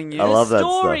 mirroring you? I love the that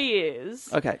story is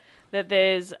Okay. that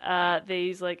there's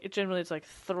these generally it's like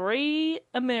 3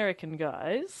 American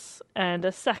guys and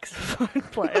a saxophone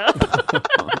player.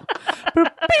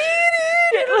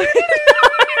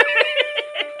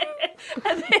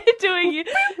 And they're doing your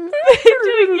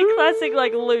classic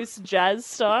like loose jazz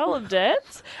style of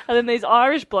dance, and then these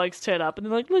Irish blokes turn up and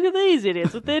they're like, "Look at these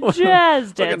idiots with their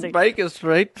jazz dancing." Fucking Baker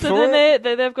Street. So then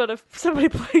they've got somebody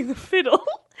playing the fiddle,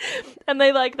 and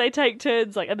they take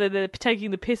turns and then they're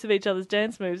taking the piss of each other's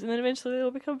dance moves, and then eventually they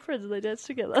all become friends and they dance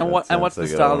together. And what's sounds the so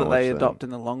good. style I that wanna they watch that. adopt in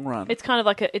the long run? It's kind of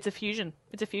like it's a fusion.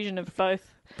 It's a fusion of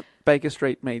both. Baker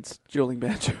Street meets dueling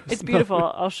banjos. It's beautiful.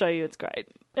 I'll show you. It's great.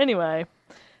 Anyway,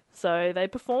 so they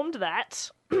performed that.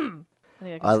 I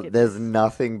think I can skip There's this.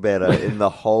 nothing better in the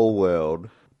whole world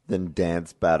than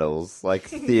dance battles, like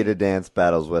theatre dance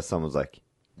battles where someone's like,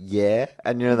 yeah,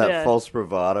 and you know that Yeah. false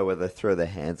bravado where they throw their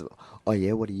hands up, oh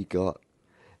yeah, what do you got?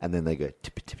 And then they go,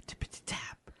 tippity tippity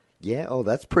tap. Yeah, oh,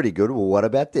 that's pretty good. Well, what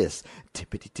about this?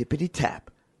 Tippity tippity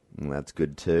tap. That's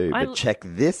good too. But check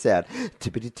this out.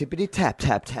 Tippity tippity tap,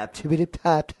 tap, tap, tippity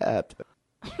tap, tap.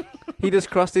 He just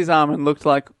crossed his arm and looked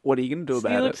like, what are you going to do So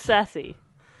about you look it? sassy.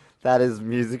 That is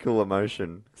musical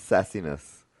emotion.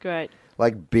 Sassiness. Great.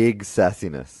 Like big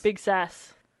sassiness. Big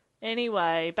sass.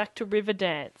 Anyway, back to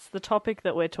Riverdance, the topic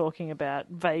that we're talking about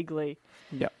vaguely.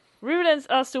 Yeah. Riverdance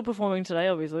are still performing today,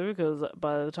 obviously, because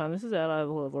by the time this is out, I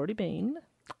will have already been.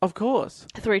 Of course.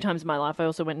 3 times in my life. I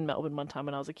also went in Melbourne one time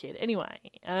when I was a kid. Anyway.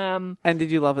 And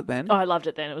did you love it then? Oh, I loved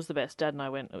it then. It was the best. Dad and I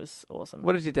went. It was awesome.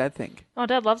 What did your dad think? Oh,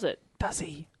 Dad loves it. Does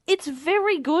he? It's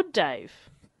very good, Dave.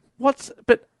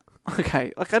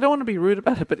 Okay, like I don't want to be rude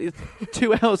about it, but it's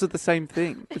 2 hours of the same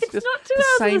thing. It's just not 2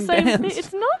 hours of the same dance. thing.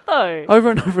 It's not, though.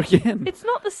 Over and over again. It's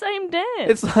not the same dance.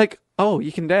 It's like, oh,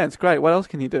 you can dance. Great. What else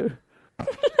can you do?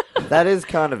 That is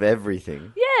kind of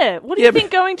everything. Yeah. What do Yeah, you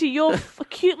think going to your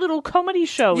cute little comedy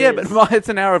show Yeah, is? but it's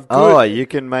an hour of good. Oh, you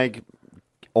can make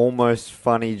almost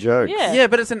funny jokes. Yeah. Yeah,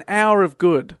 but it's an hour of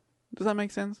good. Does that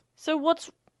make sense? So what's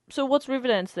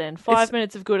Riverdance then? 5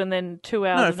 minutes of good and then 2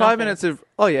 hours No, of 5 nothing? minutes of,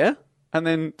 oh yeah, and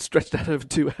then stretched out over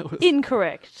 2 hours.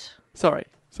 Incorrect. Sorry.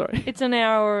 It's an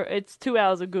hour. It's 2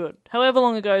 hours of good. However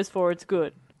long it goes for, it's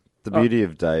good. The beauty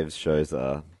of Dave's shows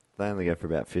are they only go for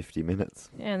about 50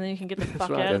 minutes. Yeah, and then you can get the fuck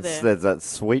right. out of there. There's that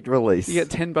sweet release. You get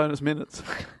 10 bonus minutes.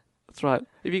 That's right.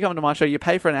 If you come to my show, you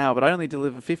pay for an hour, but I only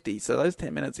deliver 50, so those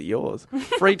 10 minutes are yours.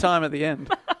 Free time at the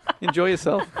end. Enjoy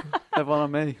yourself. Have one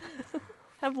on me.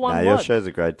 Have one. Nah, your shows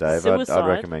are great, Dave. I'd Suicide?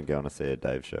 recommend going to see a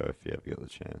Dave show if you ever get the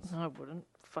chance. I wouldn't.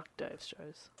 Fuck Dave's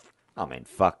shows. I mean,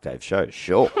 fuck Dave shows,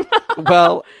 sure.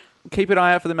 Well, keep an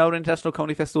eye out for the Melbourne International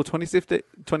Comedy Festival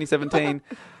 2017.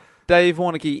 Dave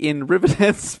Warnicky in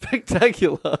Riverdance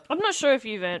Spectacular. I'm not sure if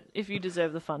you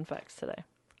deserve the fun facts today.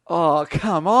 Oh,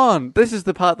 come on. This is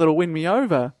the part that'll win me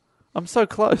over. I'm so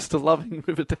close to loving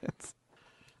Riverdance.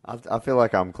 I feel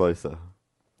like I'm closer.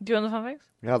 Do you want the fun facts?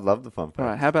 Yeah, I'd love the fun All fact.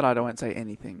 right, how about I don't say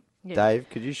anything? Yeah. Dave,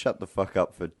 could you shut the fuck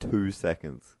up for 2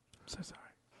 seconds? I'm so sorry.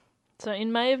 So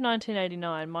in May of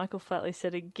 1989, Michael Flatley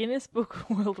set a Guinness Book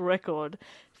World Record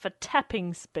for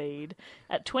tapping speed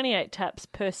at 28 taps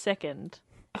per second.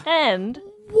 And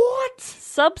What?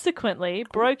 subsequently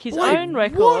broke his Wait, own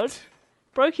record. what?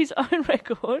 Broke his own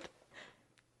record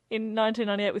in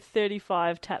 1998 with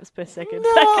 35 taps per second.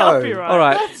 No. That can't be right. All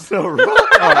right. That's not right.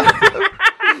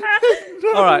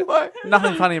 All right.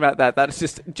 Nothing funny about that. That's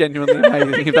just genuinely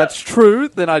amazing. If that's true,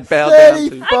 then I'd bow down to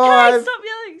 35, Okay, stop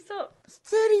yelling. Stop.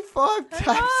 35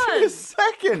 taps on. in a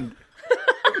second.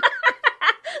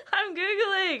 I'm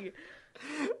Googling.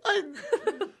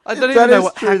 I don't even That know is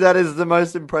what true. That is the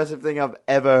most impressive thing I've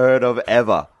ever heard of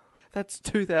ever. That's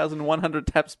 2,100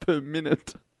 taps per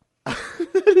minute.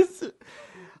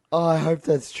 Oh, I hope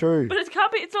that's true. But it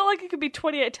can't be. It's not like it could be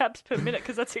 28 taps per minute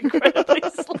because that's incredibly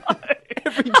slow.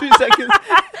 every 2 seconds.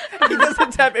 He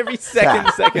doesn't tap every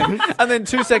second. And then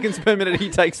 2 seconds per minute, he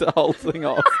takes the whole thing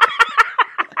off.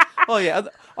 Oh, yeah.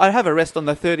 I have a rest on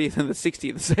the 30th and the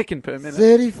 60th second per minute.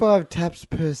 35 taps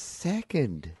per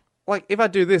second. Like, if I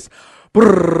do this,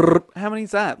 brrr, how many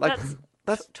is that? Like,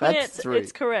 that's 3.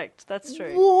 It's correct. That's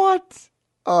true. What?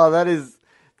 Oh, that is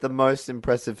the most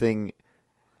impressive thing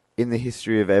in the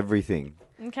history of everything.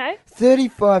 Okay.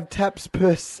 35 taps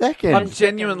per second. I'm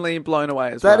genuinely blown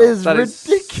away as That well. is That ridiculous.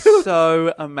 is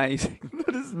so amazing.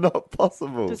 That is not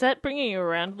possible. Does that bring you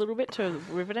around a little bit to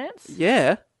Riverdance?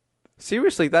 Yeah.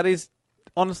 Seriously, that is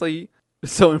honestly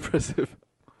so impressive.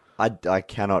 I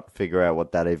cannot figure out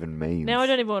what that even means. Now I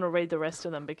don't even want to read the rest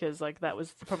of them because like that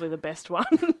was probably the best one.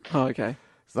 Oh, okay.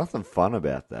 There's nothing fun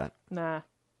about that. Nah.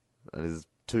 That is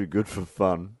too good for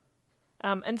fun.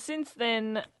 And since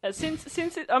then, I'm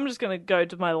just going to go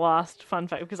to my last fun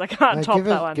fact because I can't No, top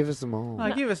that one. Give us some more.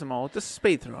 No, give us them all. Just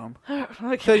speed through them.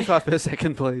 Okay. 35 per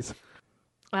second, please.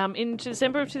 In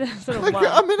December of 2001.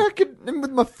 I can,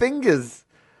 with my fingers,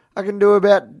 I can do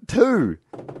about 2.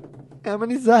 How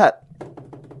many is that?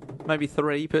 Maybe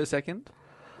 3 per second.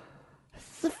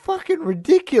 It's fucking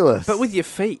ridiculous. But with your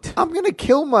feet. I'm going to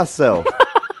kill myself.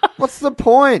 What's the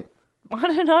point? I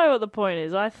don't know what the point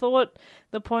is. I thought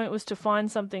the point was to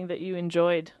find something that you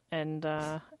enjoyed and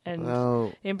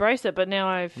Well, embrace it. But now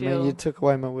I feel. Man, you took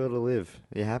away my will to live.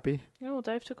 You happy? Oh, well,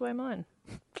 Dave took away mine.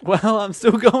 Well, I'm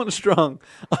still going strong.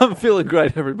 I'm feeling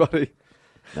great, everybody.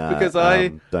 Nah, Because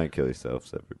don't kill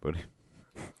yourselves, everybody.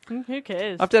 Who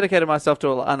cares? I've dedicated myself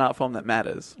to an art form that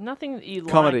matters. Nothing that you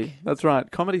Comedy. like. That's right.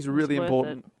 Comedy's really worth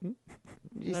important. You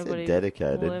Nobody said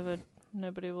dedicated.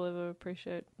 Nobody will ever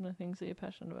appreciate the things that you're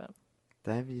passionate about.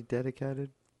 Dave, you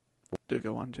dedicated? Do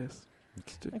go on, Jess.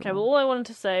 Okay, well, all I wanted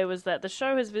to say was that the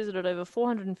show has visited over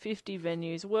 450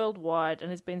 venues worldwide and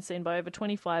has been seen by over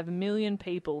 25 million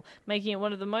people, making it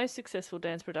one of the most successful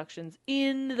dance productions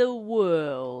in the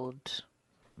world.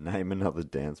 Name another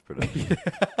dance production.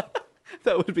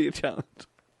 That would be a challenge.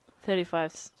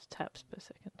 35 taps per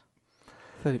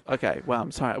second. Okay, well,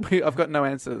 I'm sorry. I've got no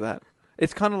answer to that.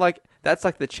 It's kind of like, that's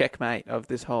like the checkmate of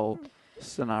this whole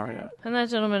scenario. And that,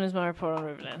 gentleman, is my report on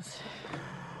Riverdance.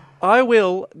 I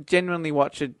will genuinely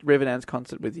watch a Riverdance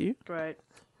concert with you. Great.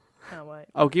 Can't wait.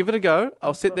 I'll give it a go.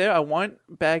 I'll sit there. I won't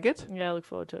bag it. Yeah, I look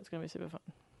forward to it. It's going to be super fun.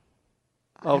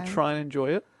 I'll try and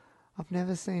enjoy it. I've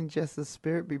never seen Jess's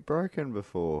spirit be broken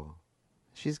before.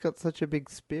 She's got such a big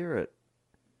spirit.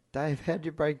 Dave, how'd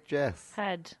you break Jess?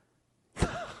 Had.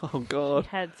 Oh, God. She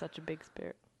had such a big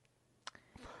spirit.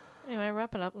 Anyway,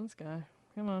 wrap it up. Let's go.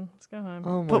 Come on, let's go home.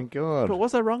 Oh, my God. But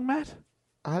was I wrong, Matt?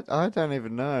 I don't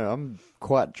even know. I'm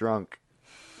quite drunk.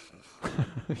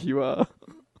 You are.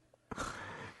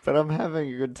 But I'm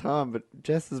having a good time. But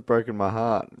Jess has broken my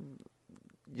heart.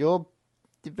 You've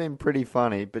been pretty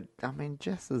funny, but I mean,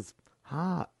 Jess's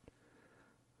heart.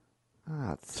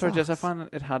 Ah, it Sorry, Jess, I sucks. find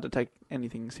it hard to take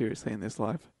anything seriously in this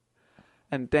life.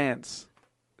 And dance,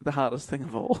 the hardest thing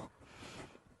of all.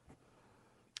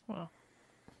 Well,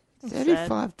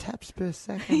 35 taps per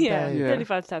second. yeah, Dave.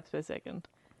 35 taps per second.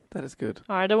 That is good.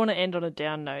 All right, I don't want to end on a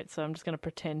down note, so I'm just going to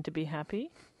pretend to be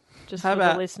happy. Just How for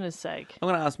about- the listeners' sake. I'm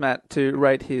going to ask Matt to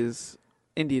rate his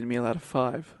Indian meal out of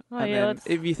 5. Oh, and yeah, then let's,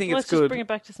 if you think let's it's just good, bring it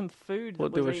back to some food. we'll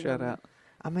that do a was shout eaten. out.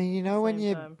 I mean, you know when Same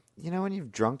you time. when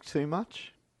you've drunk too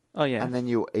much, Oh, yeah. and then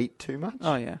you eat too much.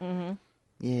 Oh, yeah. Mm-hmm.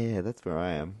 Yeah, that's where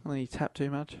I am. And then you tap too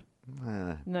much.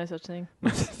 No such thing.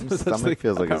 My stomach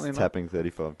feels like Apparently it's not. tapping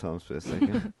 35 times per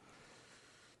second.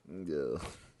 Ugh.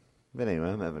 But anyway,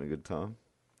 I'm having a good time.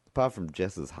 Apart from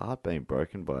Jess's heart being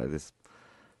broken by this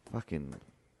fucking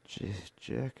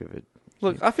jerk of it.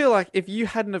 Look, I feel like if you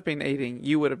hadn't have been eating,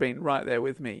 you would have been right there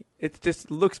with me. It just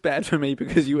looks bad for me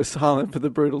because you were silent for the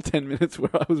brutal 10 minutes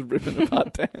where I was ripping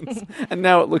apart dance. And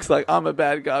now it looks like I'm a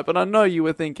bad guy. But I know you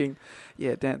were thinking,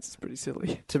 yeah, dance is pretty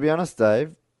silly. To be honest,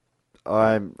 Dave,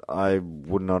 I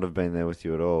would not have been there with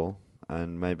you at all.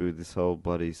 And maybe this whole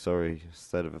bloody state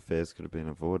of affairs could have been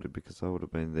avoided because I would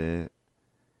have been there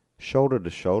shoulder to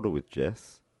shoulder with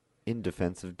Jess in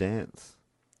defense of dance.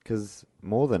 Because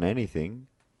more than anything,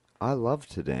 I love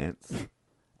to dance.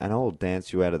 And I'll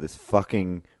dance you out of this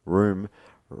fucking room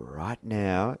right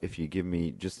now if you give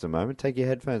me just a moment. Take your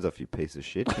headphones off, you piece of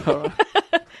shit. All right.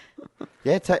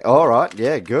 Yeah, all right.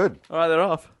 Yeah, good. All right, they're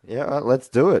off. Yeah, all right, let's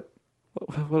do it.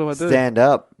 What do I do? Stand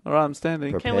up. All right, I'm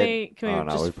standing. Can we Oh, no,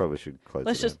 just- we probably should close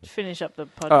Let's it just down. finish up the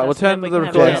podcast. right, we'll turn and then to we the can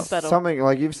have a recording. dance battle. Something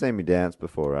like you've seen me dance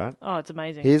before, right? Oh, it's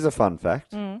amazing. Here's a fun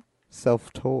fact. Mm.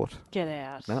 Self-taught. Get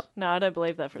out. No. I don't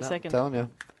believe that for a No, second. I'm telling you.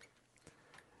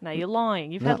 No, you're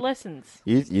lying. You've No. had lessons.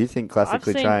 You think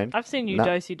classically trained. I've seen you No.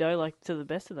 do-si-do like to the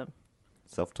best of them.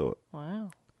 Self-taught.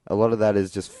 Wow. A lot of that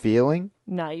is just feeling,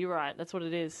 No, you're right. That's what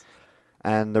it is.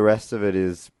 and the rest of it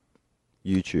is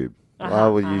YouTube.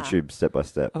 Well, with YouTube step by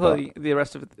step. I thought the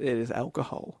rest of it is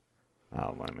alcohol.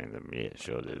 Oh, I mean, yeah,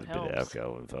 sure, there's a bit of Helps.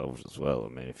 alcohol involved as well. I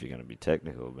mean, if you're going to be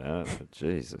technical about it, but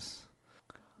Jesus.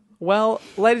 Well,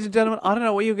 ladies and gentlemen, I don't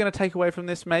know what you're going to take away from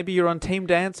this. Maybe you're on Team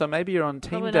Dance or maybe you're on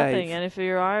Team Probably Dave. nothing. And if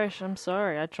you're Irish, I'm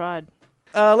sorry. I tried.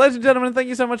 Ladies and gentlemen, thank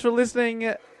you so much for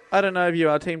listening. I don't know if you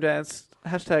are Team Dance.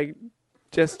 Hashtag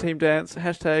Jess Team Dance.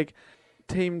 Hashtag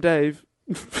Team Dave.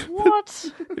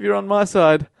 What? If you're on my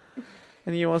side.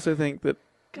 And you also think that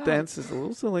God. dance is a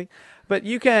little silly. But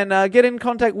you can get in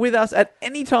contact with us at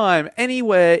any time,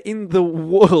 anywhere in the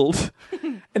world.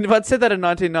 And if I'd said that in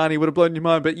 1990, it would have blown your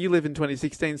mind. But you live in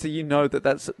 2016, so you know that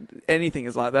that's anything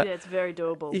is like that. Yeah, it's very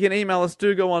doable. You can email us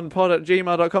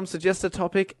dogoonpod@gmail.com, suggest a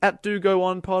topic at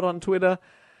dogoonpod on Twitter,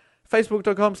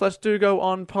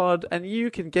 facebook.com/dogoonpod, and you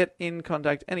can get in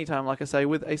contact anytime, like I say,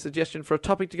 with a suggestion for a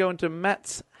topic to go into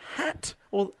Matt's hat,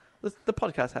 or the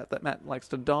podcast hat that Matt likes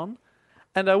to don.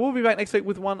 And we'll be back next week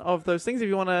with one of those things. If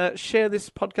you want to share this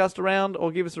podcast around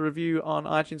or give us a review on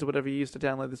iTunes or whatever you use to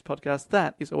download this podcast,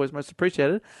 that is always most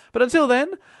appreciated. But until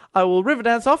then, I will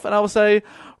Riverdance off and I will say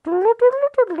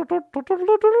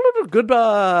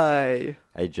goodbye.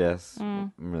 Hey, Jess.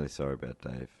 I'm really sorry about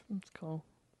Dave. It's cool.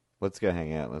 Let's go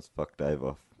hang out. Let's fuck Dave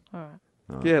off. All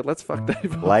right. Yeah, let's fuck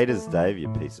Dave. Laters, Dave, you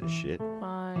piece of shit.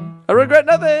 Bye. I regret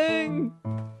nothing.